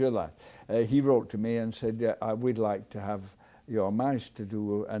Alain-Gelat. He wrote to me and said, we'd like to have your mice to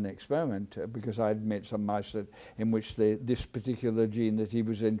do an experiment, because I'd made some mice in which this particular gene that he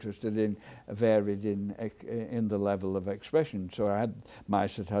was interested in varied in the level of expression. So I had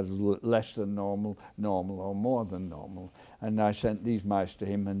mice that had less than normal, or more than normal. And I sent these mice to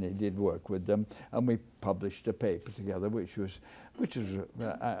him, and he did work with them, and we published a paper together, which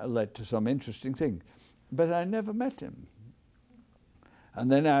led to some interesting things. But I never met him.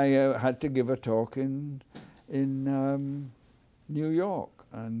 And then I had to give a talk in New York,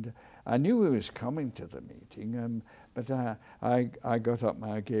 and I knew he was coming to the meeting, but I got up and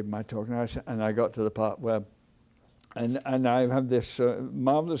I gave my talk, and I got to the part where, and I have this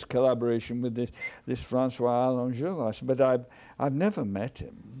marvelous collaboration with this François Alain-Gelat, but I've never met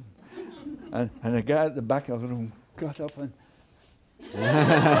him, and a guy at the back of the room got up and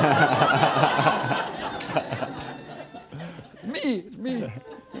me.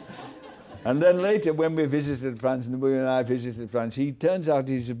 And then later, when we visited France, and and I visited France, he turns out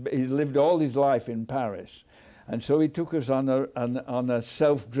he's lived all his life in Paris. And so he took us on a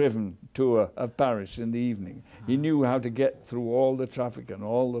self-driven tour of Paris in the evening. He knew how to get through all the traffic and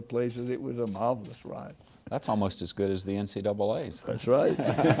all the places. It was a marvelous ride. That's almost as good as the NCAA's. That's right.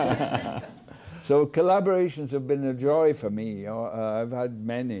 So collaborations have been a joy for me. I've had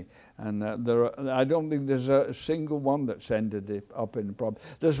many, and I don't think there's a single one that's ended up in a problem.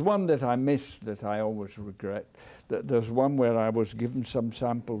 There's one that I missed that I always regret. There's one where I was given some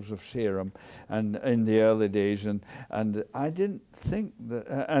samples of serum, and in the early days, and I didn't think that,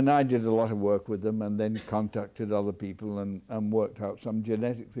 and I did a lot of work with them, and then contacted other people and worked out some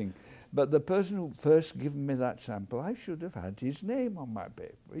genetic thing. But the person who first given me that sample, I should have had his name on my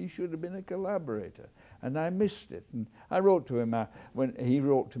paper. He should have been a collaborator, and I missed it. And I wrote to him, when he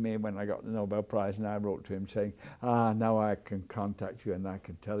wrote to me when I got the Nobel Prize, and I wrote to him saying, now I can contact you and I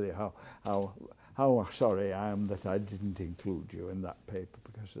can tell you how sorry I am that I didn't include you in that paper,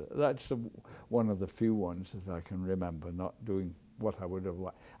 because that's one of the few ones that I can remember not doing what I would have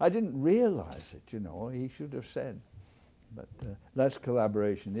liked. I didn't realize it, you know, he should have said. But that's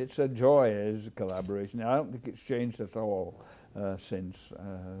collaboration. It's a joy as a collaboration. I don't think it's changed at all since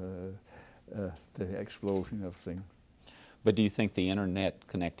the explosion of things. But do you think the internet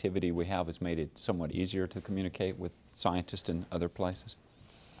connectivity we have has made it somewhat easier to communicate with scientists in other places?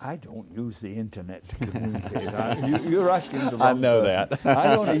 I don't use the internet to communicate. You're asking the wrong I know person. that.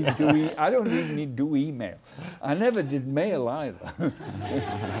 I don't even do email. I never did mail either.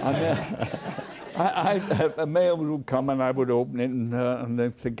 A mail would come and I would open it and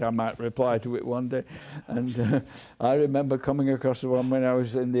then think I might reply to it one day. And I remember coming across the one when I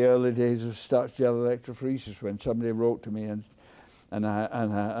was in the early days of starch gel electrophoresis, when somebody wrote to me and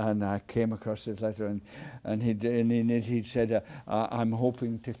I came across this letter, and he'd said, I'm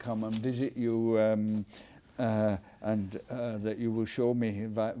hoping to come and visit you, and that you will show me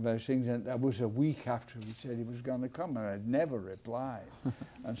various things. And that was a week after he said he was going to come, and I'd never replied.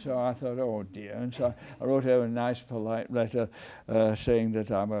 And so I thought, oh dear. And so I wrote him a nice, polite letter saying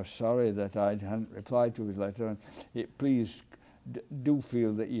that I was sorry that I hadn't replied to his letter, and please do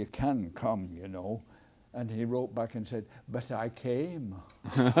feel that you can come, you know. And he wrote back and said, but I came.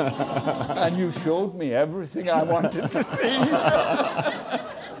 And you showed me everything I wanted to see.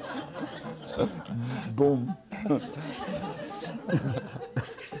 Boom.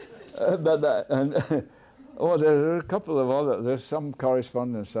 There are a couple of other, there's some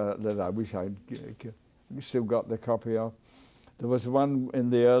correspondence that I wish I'd still got the copy of. There was one in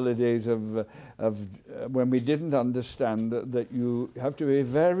the early days of when we didn't understand that you have to be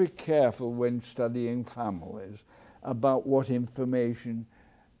very careful when studying families about what information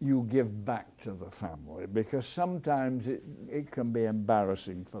you give back to the family, because sometimes it can be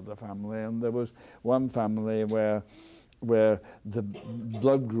embarrassing for the family. And there was one family where the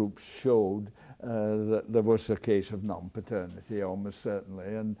blood groups showed that there was a case of non-paternity, almost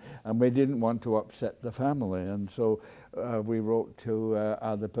certainly, and we didn't want to upset the family, and so we wrote to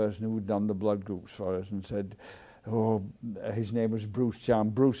the person who had done the blood groups for us and said, oh, his name was Bruce Chan.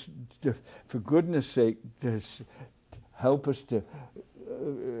 Bruce, for goodness sake, just help us to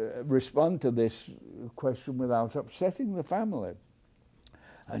respond to this question without upsetting the family.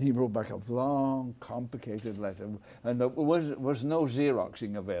 And he wrote back a long, complicated letter, and there was no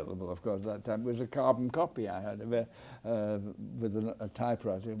Xeroxing available, of course, at that time. It was a carbon copy I had of it, with a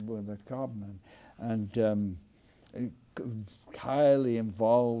typewriter with a carbon, and highly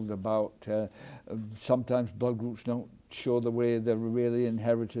involved about sometimes blood groups don't show the way they're really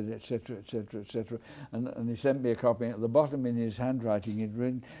inherited, etc., etc., etc. And he sent me a copy. At the bottom, in his handwriting, he'd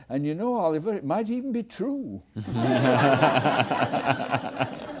written, and you know, Oliver, it might even be true.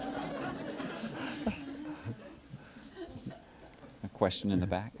 A question in the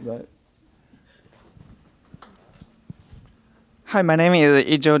back. Right. Hi, my name is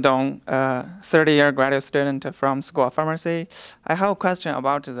Ijo Dong, 30-year graduate student from School of Pharmacy. I have a question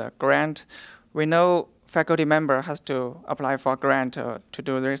about the grant. We know faculty member has to apply for a grant to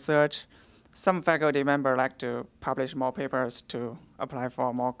do research. Some faculty member like to publish more papers to apply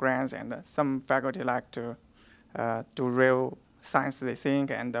for more grants, and some faculty like to do real science, they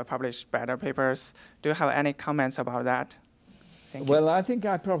think, and publish better papers. Do you have any comments about that? Thank you. Well, I think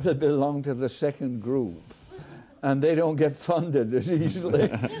I probably belong to the second group, and they don't get funded as easily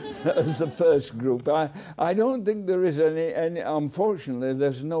as the first group. I don't think there is any, unfortunately,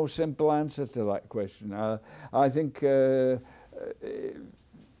 there's no simple answer to that question. I think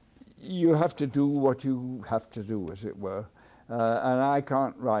you have to do what you have to do, as it were. And I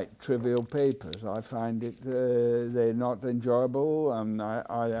can't write trivial papers. I find it, they're not enjoyable,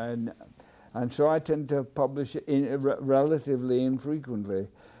 and so I tend to publish relatively infrequently.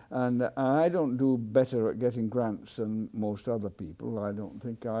 And I don't do better at getting grants than most other people. I don't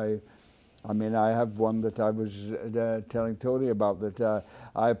think I mean, I have one that I was telling Tony about that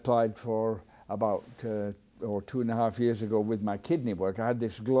I applied for about 2.5 years ago with my kidney work. I had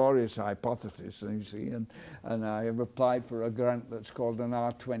this glorious hypothesis, you see, and I have applied for a grant that's called an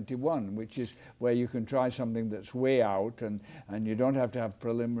R21, which is where you can try something that's way out and you don't have to have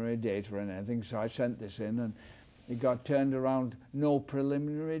preliminary data or anything. So I sent this in, and it got turned around, no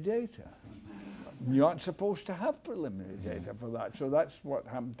preliminary data. You aren't supposed to have preliminary data for that, so that's what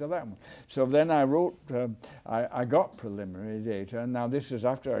happened to that one. So then I wrote, I got preliminary data, and now this is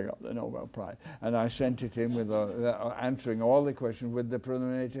after I got the Nobel Prize, and I sent it in with answering all the questions with the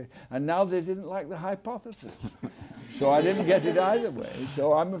preliminary data, and now they didn't like the hypothesis. So I didn't get it either way.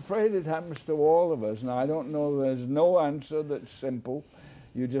 So I'm afraid it happens to all of us, and I don't know, there's no answer that's simple.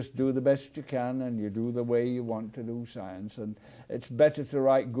 you just do the best you can, and you do the way you want to do science. And it's better to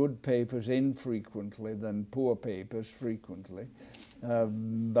write good papers infrequently than poor papers frequently.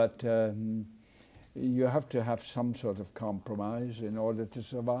 But you have to have some sort of compromise in order to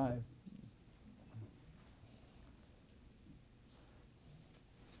survive.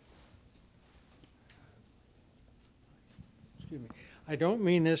 Excuse me. I don't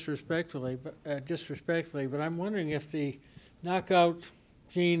mean this disrespectfully, but I'm wondering if the knockout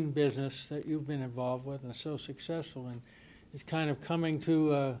gene business that you've been involved with and so successful in is kind of coming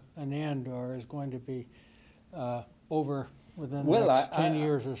to an end, or is going to be over within the next 10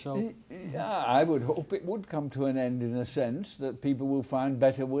 years or so. Yeah, I would hope it would come to an end, in a sense that people will find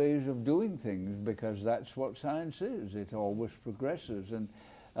better ways of doing things, because that's what science is. It always progresses. And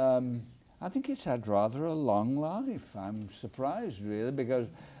I think it's had rather a long life. I'm surprised, really, because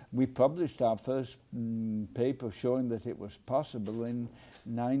we published our first paper showing that it was possible in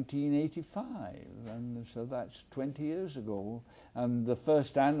 1985, and so that's 20 years ago, and the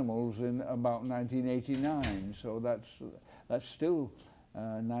first animals in about 1989, so that's still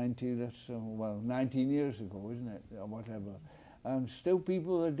 19 years ago, isn't it, or whatever, and still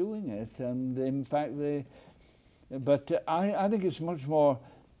people are doing it, and in fact I think it's much more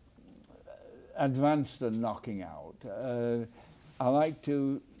advanced than knocking out. I like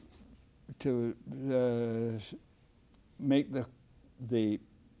to make the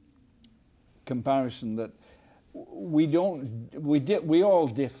comparison that we all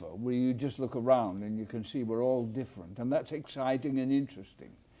differ. You just look around and you can see we're all different, and that's exciting and interesting.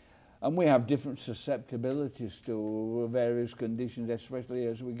 And we have different susceptibilities to various conditions, especially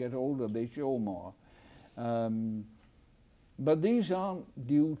as we get older, they show more. But these aren't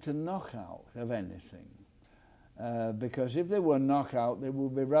due to knockout of anything. Because if they were knockout, they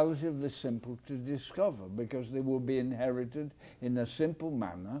would be relatively simple to discover, because they will be inherited in a simple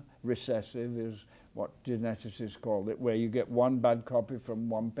manner. Recessive is what geneticists call it, where you get one bad copy from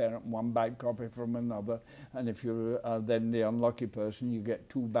one parent, one bad copy from another, and if you're then the unlucky person, you get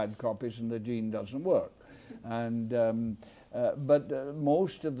two bad copies and the gene doesn't work. And but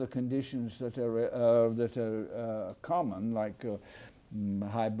most of the conditions that are common, like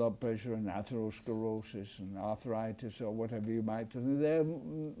high blood pressure and atherosclerosis and arthritis or whatever you might think, they're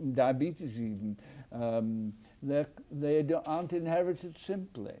diabetes even, they aren't inherited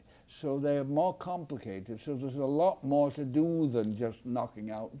simply. So they're more complicated. So there's a lot more to do than just knocking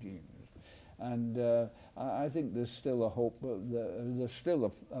out genes. And I think there's still a hope, there's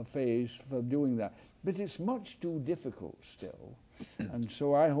still a phase for doing that. But it's much too difficult still. And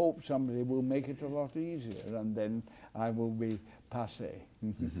so I hope somebody will make it a lot easier, and then I will be passé.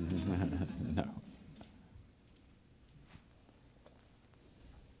 No.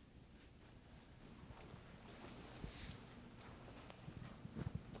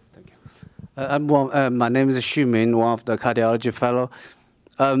 Thank you. My name is Xu Min, one of the cardiology fellow.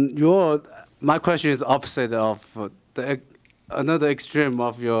 My question is opposite of another extreme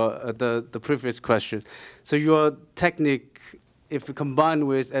of the previous question. So your technique, if combined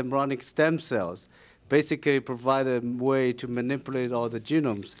with embryonic stem cells, basically provide a way to manipulate all the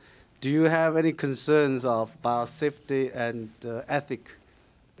genomes. Do you have any concerns of biosafety and ethic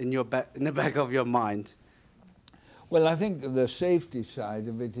in the back of your mind? Well, I think the safety side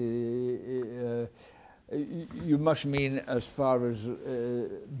of it, you must mean as far as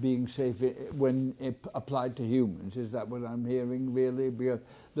being safe when applied to humans. Is that what I'm hearing, really? Because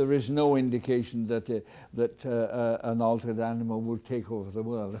there is no indication that an altered animal will take over the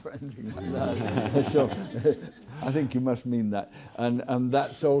world or anything like that. So I think you must mean that. And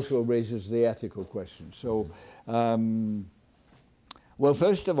that also raises the ethical question. So, well,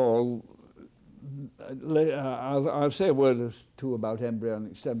 first of all, I'll say a word or two about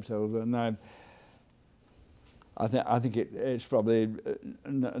embryonic stem cells, and I think it's probably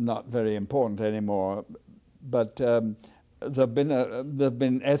not very important anymore, but there've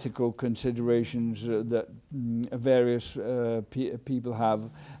been ethical considerations that various people have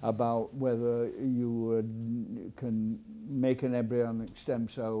about whether you can make an embryonic stem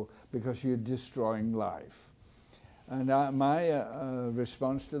cell because you're destroying life. And my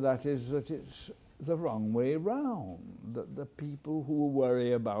response to that is that it's the wrong way around, that the people who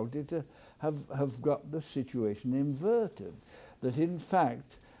worry about it have got the situation inverted, that in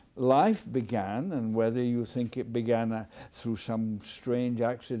fact life began, and whether you think it began through some strange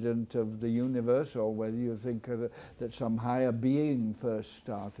accident of the universe, or whether you think that some higher being first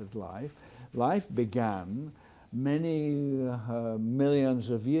started life, life began many millions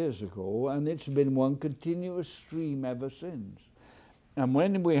of years ago, and it's been one continuous stream ever since. And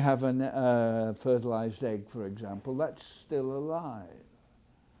when we have a fertilized egg, for example, that's still alive.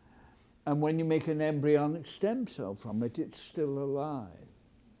 And when you make an embryonic stem cell from it, it's still alive.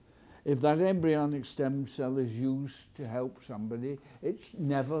 If that embryonic stem cell is used to help somebody, it's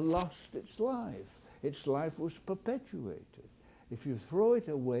never lost its life. Its life was perpetuated. If you throw it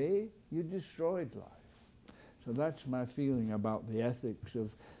away, you destroyed life. So that's my feeling about the ethics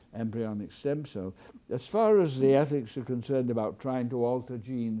of embryonic stem cell. As far as the ethics are concerned about trying to alter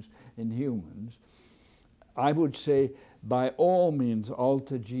genes in humans, I would say by all means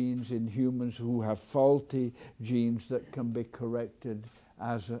alter genes in humans who have faulty genes that can be corrected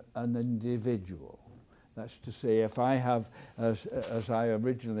as an individual. That's to say, if I have, as I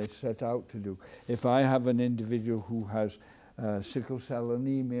originally set out to do, if I have an individual who has sickle cell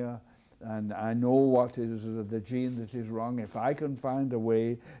anemia, and I know what is the gene that is wrong, if I can find a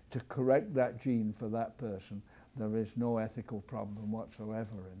way to correct that gene for that person, there is no ethical problem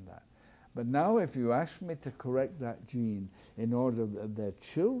whatsoever in that. But now if you ask me to correct that gene in order that their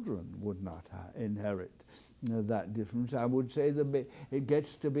children would not inherit that difference, I would say that it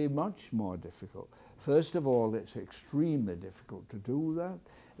gets to be much more difficult. First of all, it's extremely difficult to do that.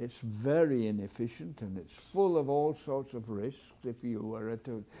 It's very inefficient and it's full of all sorts of risks if you were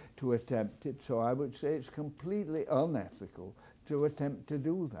to attempt it. So I would say it's completely unethical to attempt to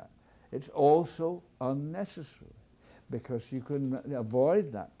do that. It's also unnecessary, because you can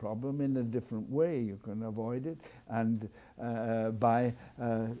avoid that problem in a different way. You can avoid it and by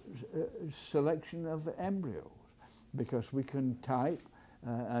selection of embryos, because we can type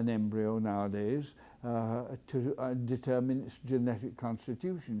an embryo nowadays to determine its genetic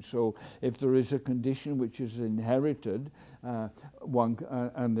constitution. So if there is a condition which is inherited,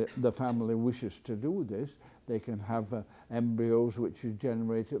 and the family wishes to do this, they can have embryos which are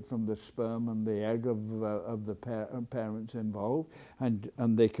generated from the sperm and the egg of the parents involved, and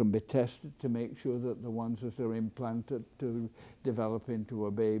they can be tested to make sure that the ones that are implanted to develop into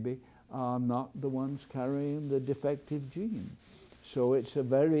a baby are not the ones carrying the defective gene. So it's a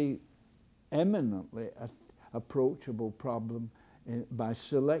very eminently approachable problem by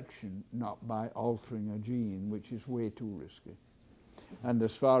selection, not by altering a gene, which is way too risky. And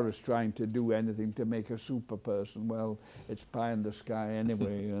as far as trying to do anything to make a super person, well, it's pie in the sky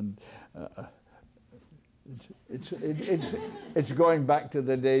anyway, and it's going back to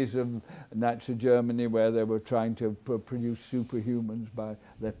the days of Nazi Germany, where they were trying to produce superhumans by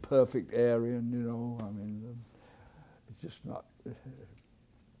their perfect Aryan, you know. I mean, it's just not.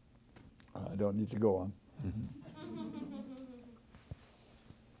 I don't need to go on.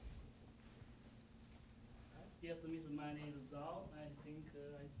 Yes, my name is Zhao. I think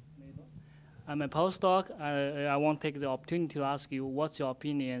I'm a postdoc. I want to take the opportunity to ask you, what's your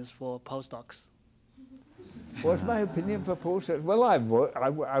opinions for postdocs? What's my opinion for postdocs? Well, I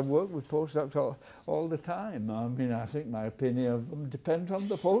work with postdocs all the time. I mean, I think my opinion of them depends on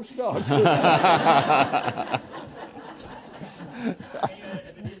the postdoc. Can you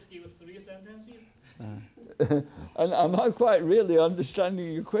at least give 3 sentences? And I'm not quite really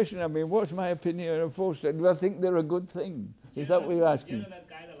understanding your question. I mean, what's my opinion of postdocs? Do I think they're a good thing? Is that what you're asking? General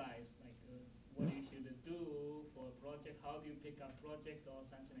guidelines, like what you should do for a project, how do you pick a project or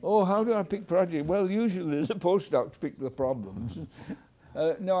something? Oh, how do I pick projects? Well, usually the postdocs pick the problems.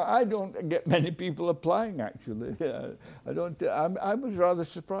 No, I don't get many people applying, actually. I don't. I was rather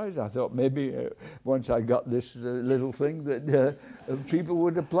surprised. I thought maybe once I got this little thing that people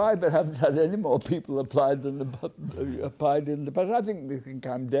would apply, but I haven't had any more people applied than applied in the past. I think they think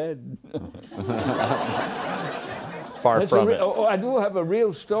I'm dead. Far from it. Oh, I do have a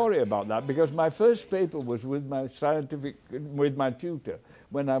real story about that, because my first paper was with my tutor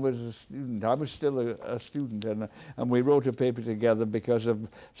when I was a student. I was still a student, and we wrote a paper together because of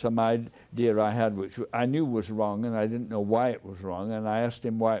some idea I had, which I knew was wrong, and I didn't know why it was wrong, and I asked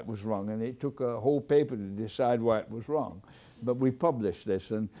him why it was wrong, and it took a whole paper to decide why it was wrong. But we published this,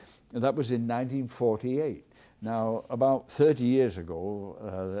 and that was in 1948. Now, about 30 years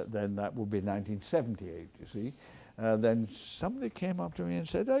ago, then that would be 1978, you see. Then somebody came up to me and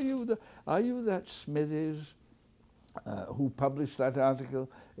said, are you that Smithies who published that article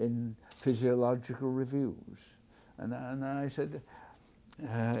in Physiological Reviews? And I said,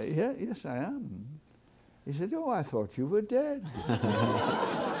 yeah, yes, I am. He said, oh, I thought you were dead.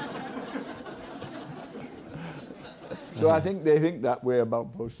 So I think they think that way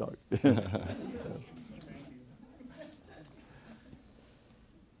about postdocs.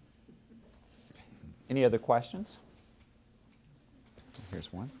 Any other questions?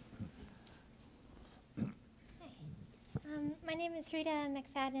 Here's one. My name is Rita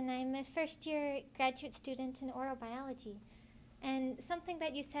McFadden. I'm a first-year graduate student in oral biology. And something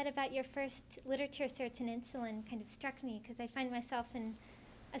that you said about your first literature search in insulin kind of struck me, because I find myself in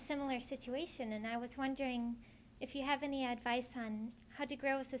a similar situation, and I was wondering if you have any advice on how to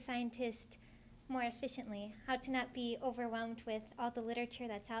grow as a scientist more efficiently, how to not be overwhelmed with all the literature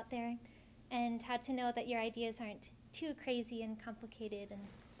that's out there, and how to know that your ideas aren't too crazy and complicated and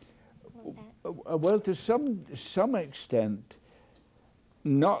all of that. Well, to some extent,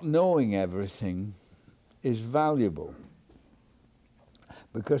 not knowing everything is valuable,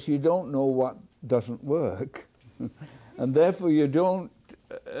 because you don't know what doesn't work, and therefore you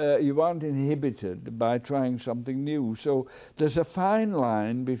aren't inhibited by trying something new. So there's a fine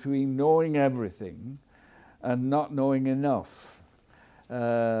line between knowing everything and not knowing enough.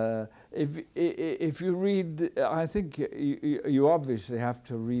 If you read, I think you obviously have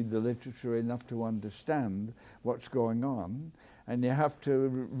to read the literature enough to understand what's going on, and you have to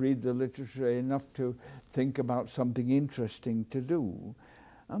read the literature enough to think about something interesting to do.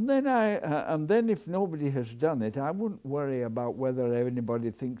 And then if nobody has done it, I wouldn't worry about whether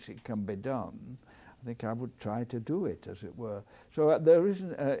anybody thinks it can be done. I think I would try to do it, as it were. So there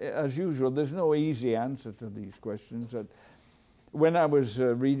isn't, as usual, there's no easy answer to these questions. When I was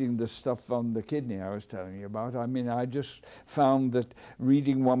reading the stuff on the kidney I was telling you about, I mean, I just found that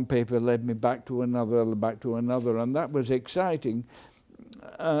reading one paper led me back to another, and that was exciting.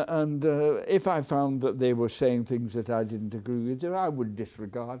 If I found that they were saying things that I didn't agree with, I would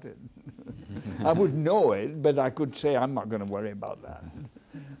disregard it. I would know it, but I could say, I'm not going to worry about that.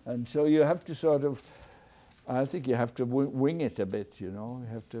 And so you have to sort of, I think you have to wing it a bit, you know.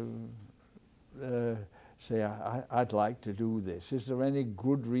 You have to say, I'd like to do this. Is there any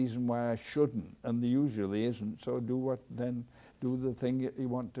good reason why I shouldn't? And there usually isn't. So do the thing that you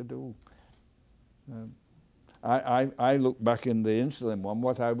want to do. I look back in the insulin one.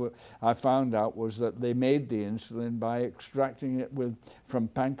 What I found out was that they made the insulin by extracting it from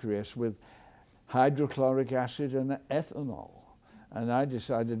pancreas with hydrochloric acid and ethanol. And I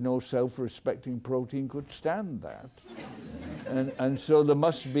decided no self-respecting protein could stand that. and so there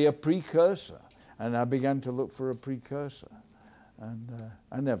must be a precursor. And I began to look for a precursor. And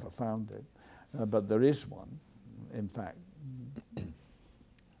I never found it. But there is one, in fact.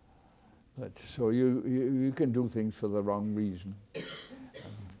 But so you can do things for the wrong reason.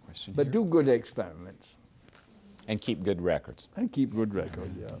 But do good experiments. And keep good records. And keep good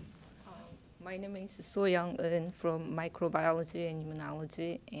records, yeah. My name is So Young-eun from microbiology and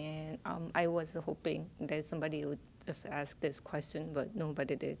immunology, and I was hoping that somebody would just ask this question, but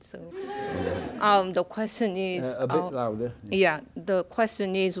nobody did. So the question is... a bit louder. Yeah, the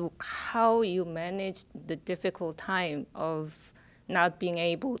question is how you manage the difficult time of not being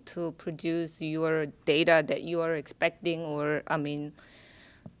able to produce your data that you are expecting, or I mean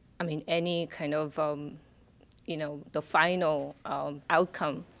any kind of the final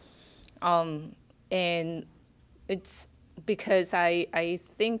outcome, and it's because I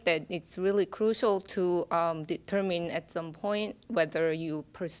think that it's really crucial to determine at some point whether you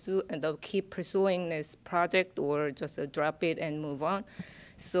keep pursuing this project or just drop it and move on.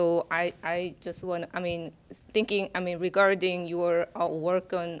 So I just want, regarding your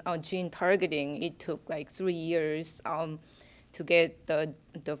work on gene targeting, it took like 3 years to get the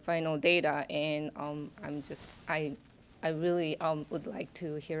final data, and I really would like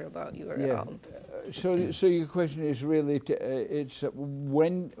to hear about your. Yeah. So your question is really,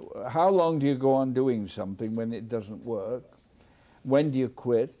 how long do you go on doing something when it doesn't work? When do you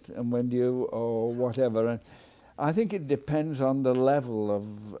quit, and when do you, or whatever? And I think it depends on the level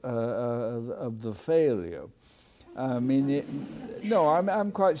of the failure. I mean, no,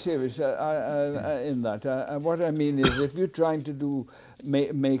 I'm quite serious in that. What I mean is, if you're trying to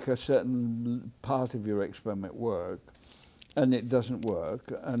make a certain part of your experiment work, and it doesn't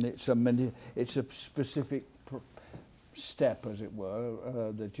work, and it's a specific step, as it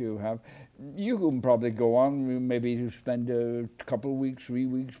were, that you have, you can probably go on, maybe you spend a couple of weeks, 3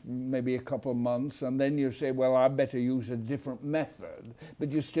 weeks, maybe a couple of months, and then you say, well, I better use a different method, but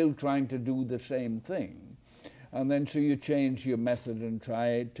you're still trying to do the same thing. And then so you change your method and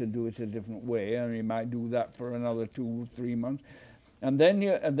try to do it a different way, and you might do that for another 2 or 3 months. And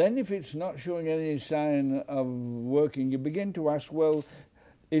then if it's not showing any sign of working, you begin to ask, well,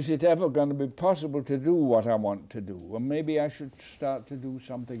 is it ever going to be possible to do what I want to do? Or maybe I should start to do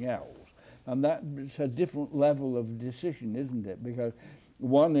something else. And that's a different level of decision, isn't it? Because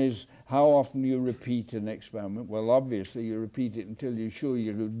One is how often you repeat an experiment. Well, obviously you repeat it until you're sure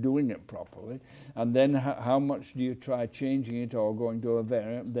you're doing it properly. And then how much do you try changing it or going to a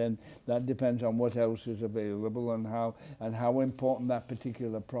variant? Then that depends on what else is available and how important that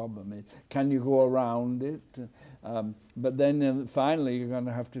particular problem is. Can you go around it? But then finally you're going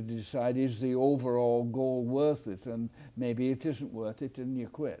to have to decide, is the overall goal worth it? And maybe it isn't worth it and you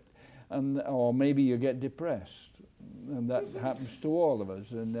quit. Or maybe you get depressed. And that happens to all of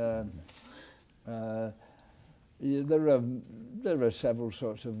us. And there are several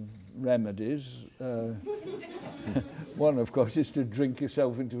sorts of remedies. One, of course, is to drink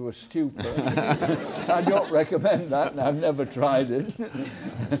yourself into a stupor. I don't recommend that, and I've never tried it.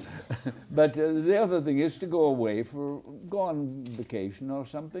 But the other thing is to go away, go on vacation or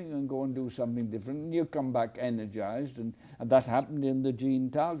something and go and do something different. And you come back energized, and that happened in the gene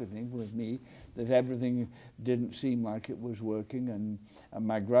targeting with me, that everything didn't seem like it was working, and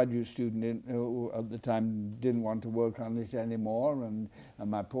my graduate student who at the time didn't want to work on it anymore, and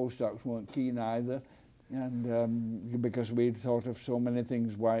my postdocs weren't keen either, and because we'd thought of so many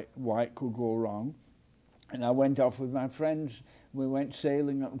things why it could go wrong. And I went off with my friends. We went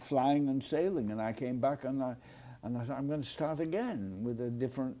sailing and flying and sailing, and I came back and I thought, I'm going to start again with a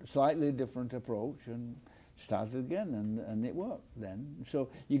slightly different approach, and started again, and it worked then. So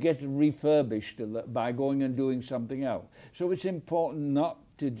you get refurbished by going and doing something else. So it's important not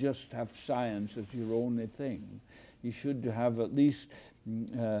to just have science as your only thing. You should have at least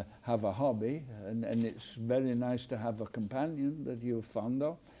have a hobby, and it's very nice to have a companion that you're fond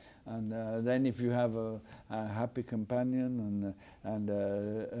of. And then if you have a happy companion and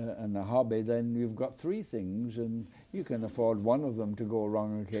a hobby, then you've got three things, and you can afford one of them to go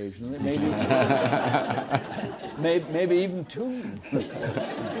wrong occasionally, maybe even two.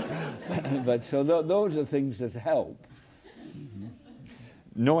 But so those are things that help.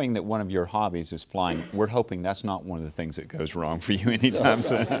 Knowing that one of your hobbies is flying, we're hoping that's not one of the things that goes wrong for you anytime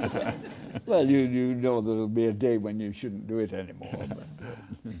soon. Well, you know there'll be a day when you shouldn't do it anymore.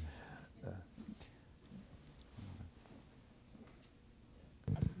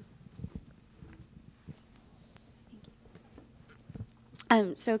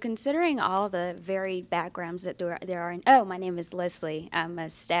 So considering all the varied backgrounds that there are, oh, my name is Leslie. I'm a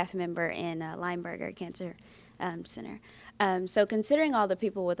staff member in Lineberger Cancer Center. So considering all the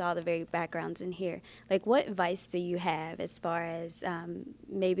people with all the varied backgrounds in here, like what advice do you have as far as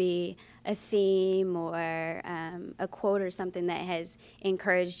maybe a theme or a quote or something that has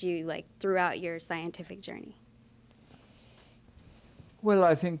encouraged you like throughout your scientific journey? Well,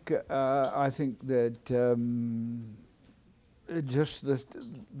 I think that just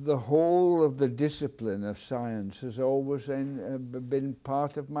the whole of the discipline of science has always been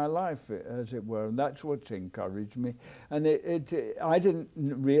part of my life, as it were, and that's what's encouraged me. And I didn't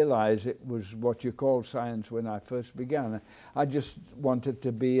realize it was what you call science when I first began. I just wanted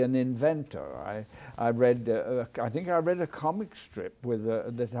to be an inventor. I read, I think I read a comic strip with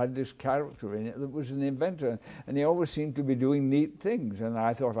that had this character in it that was an inventor, and he always seemed to be doing neat things, and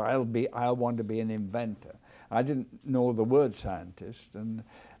I thought I'll want to be an inventor. I didn't know the word scientist, and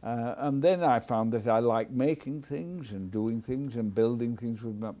then I found that I like making things and doing things and building things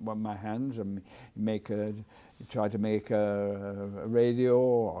with my hands. And you try to make a radio,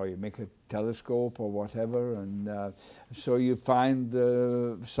 or you make a telescope or whatever, and so you find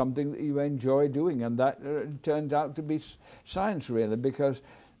something that you enjoy doing, and that turned out to be science, really, because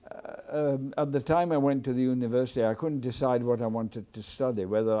at the time I went to the university, I couldn't decide what I wanted to study,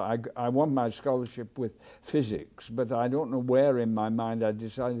 whether I won my scholarship with physics, but I don't know where in my mind I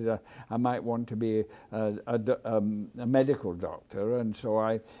decided I might want to be a medical doctor, and so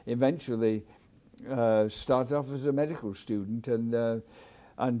I eventually started off as a medical student,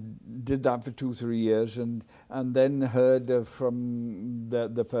 and did that for 2-3 years, and then heard from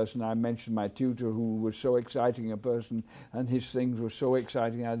the person I mentioned, my tutor, who was so exciting a person, and his things were so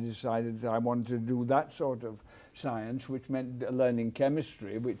exciting, I decided I wanted to do that sort of science, which meant learning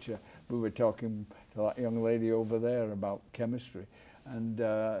chemistry, which we were talking to that young lady over there about chemistry. And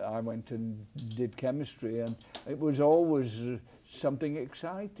I went and did chemistry, and it was always something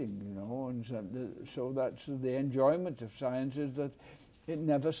exciting, you know, and so that's the enjoyment of science, is that it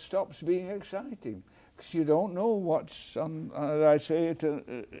never stops being exciting, because you don't know what's on. I say it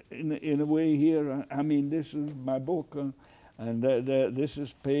in a way here. I mean, this is my book, and this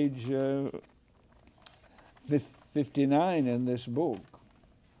is page 59 in this book,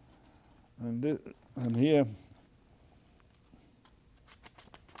 and here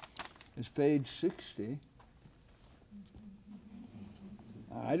is page 60.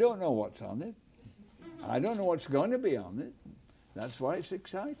 I don't know what's on it. I don't know what's going to be on it. That's why it's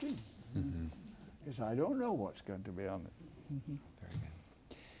exciting, because I don't know what's going to be on it. Very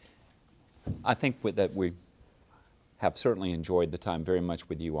good. I think that we have certainly enjoyed the time very much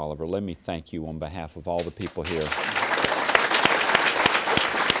with you, Oliver. Let me thank you on behalf of all the people here.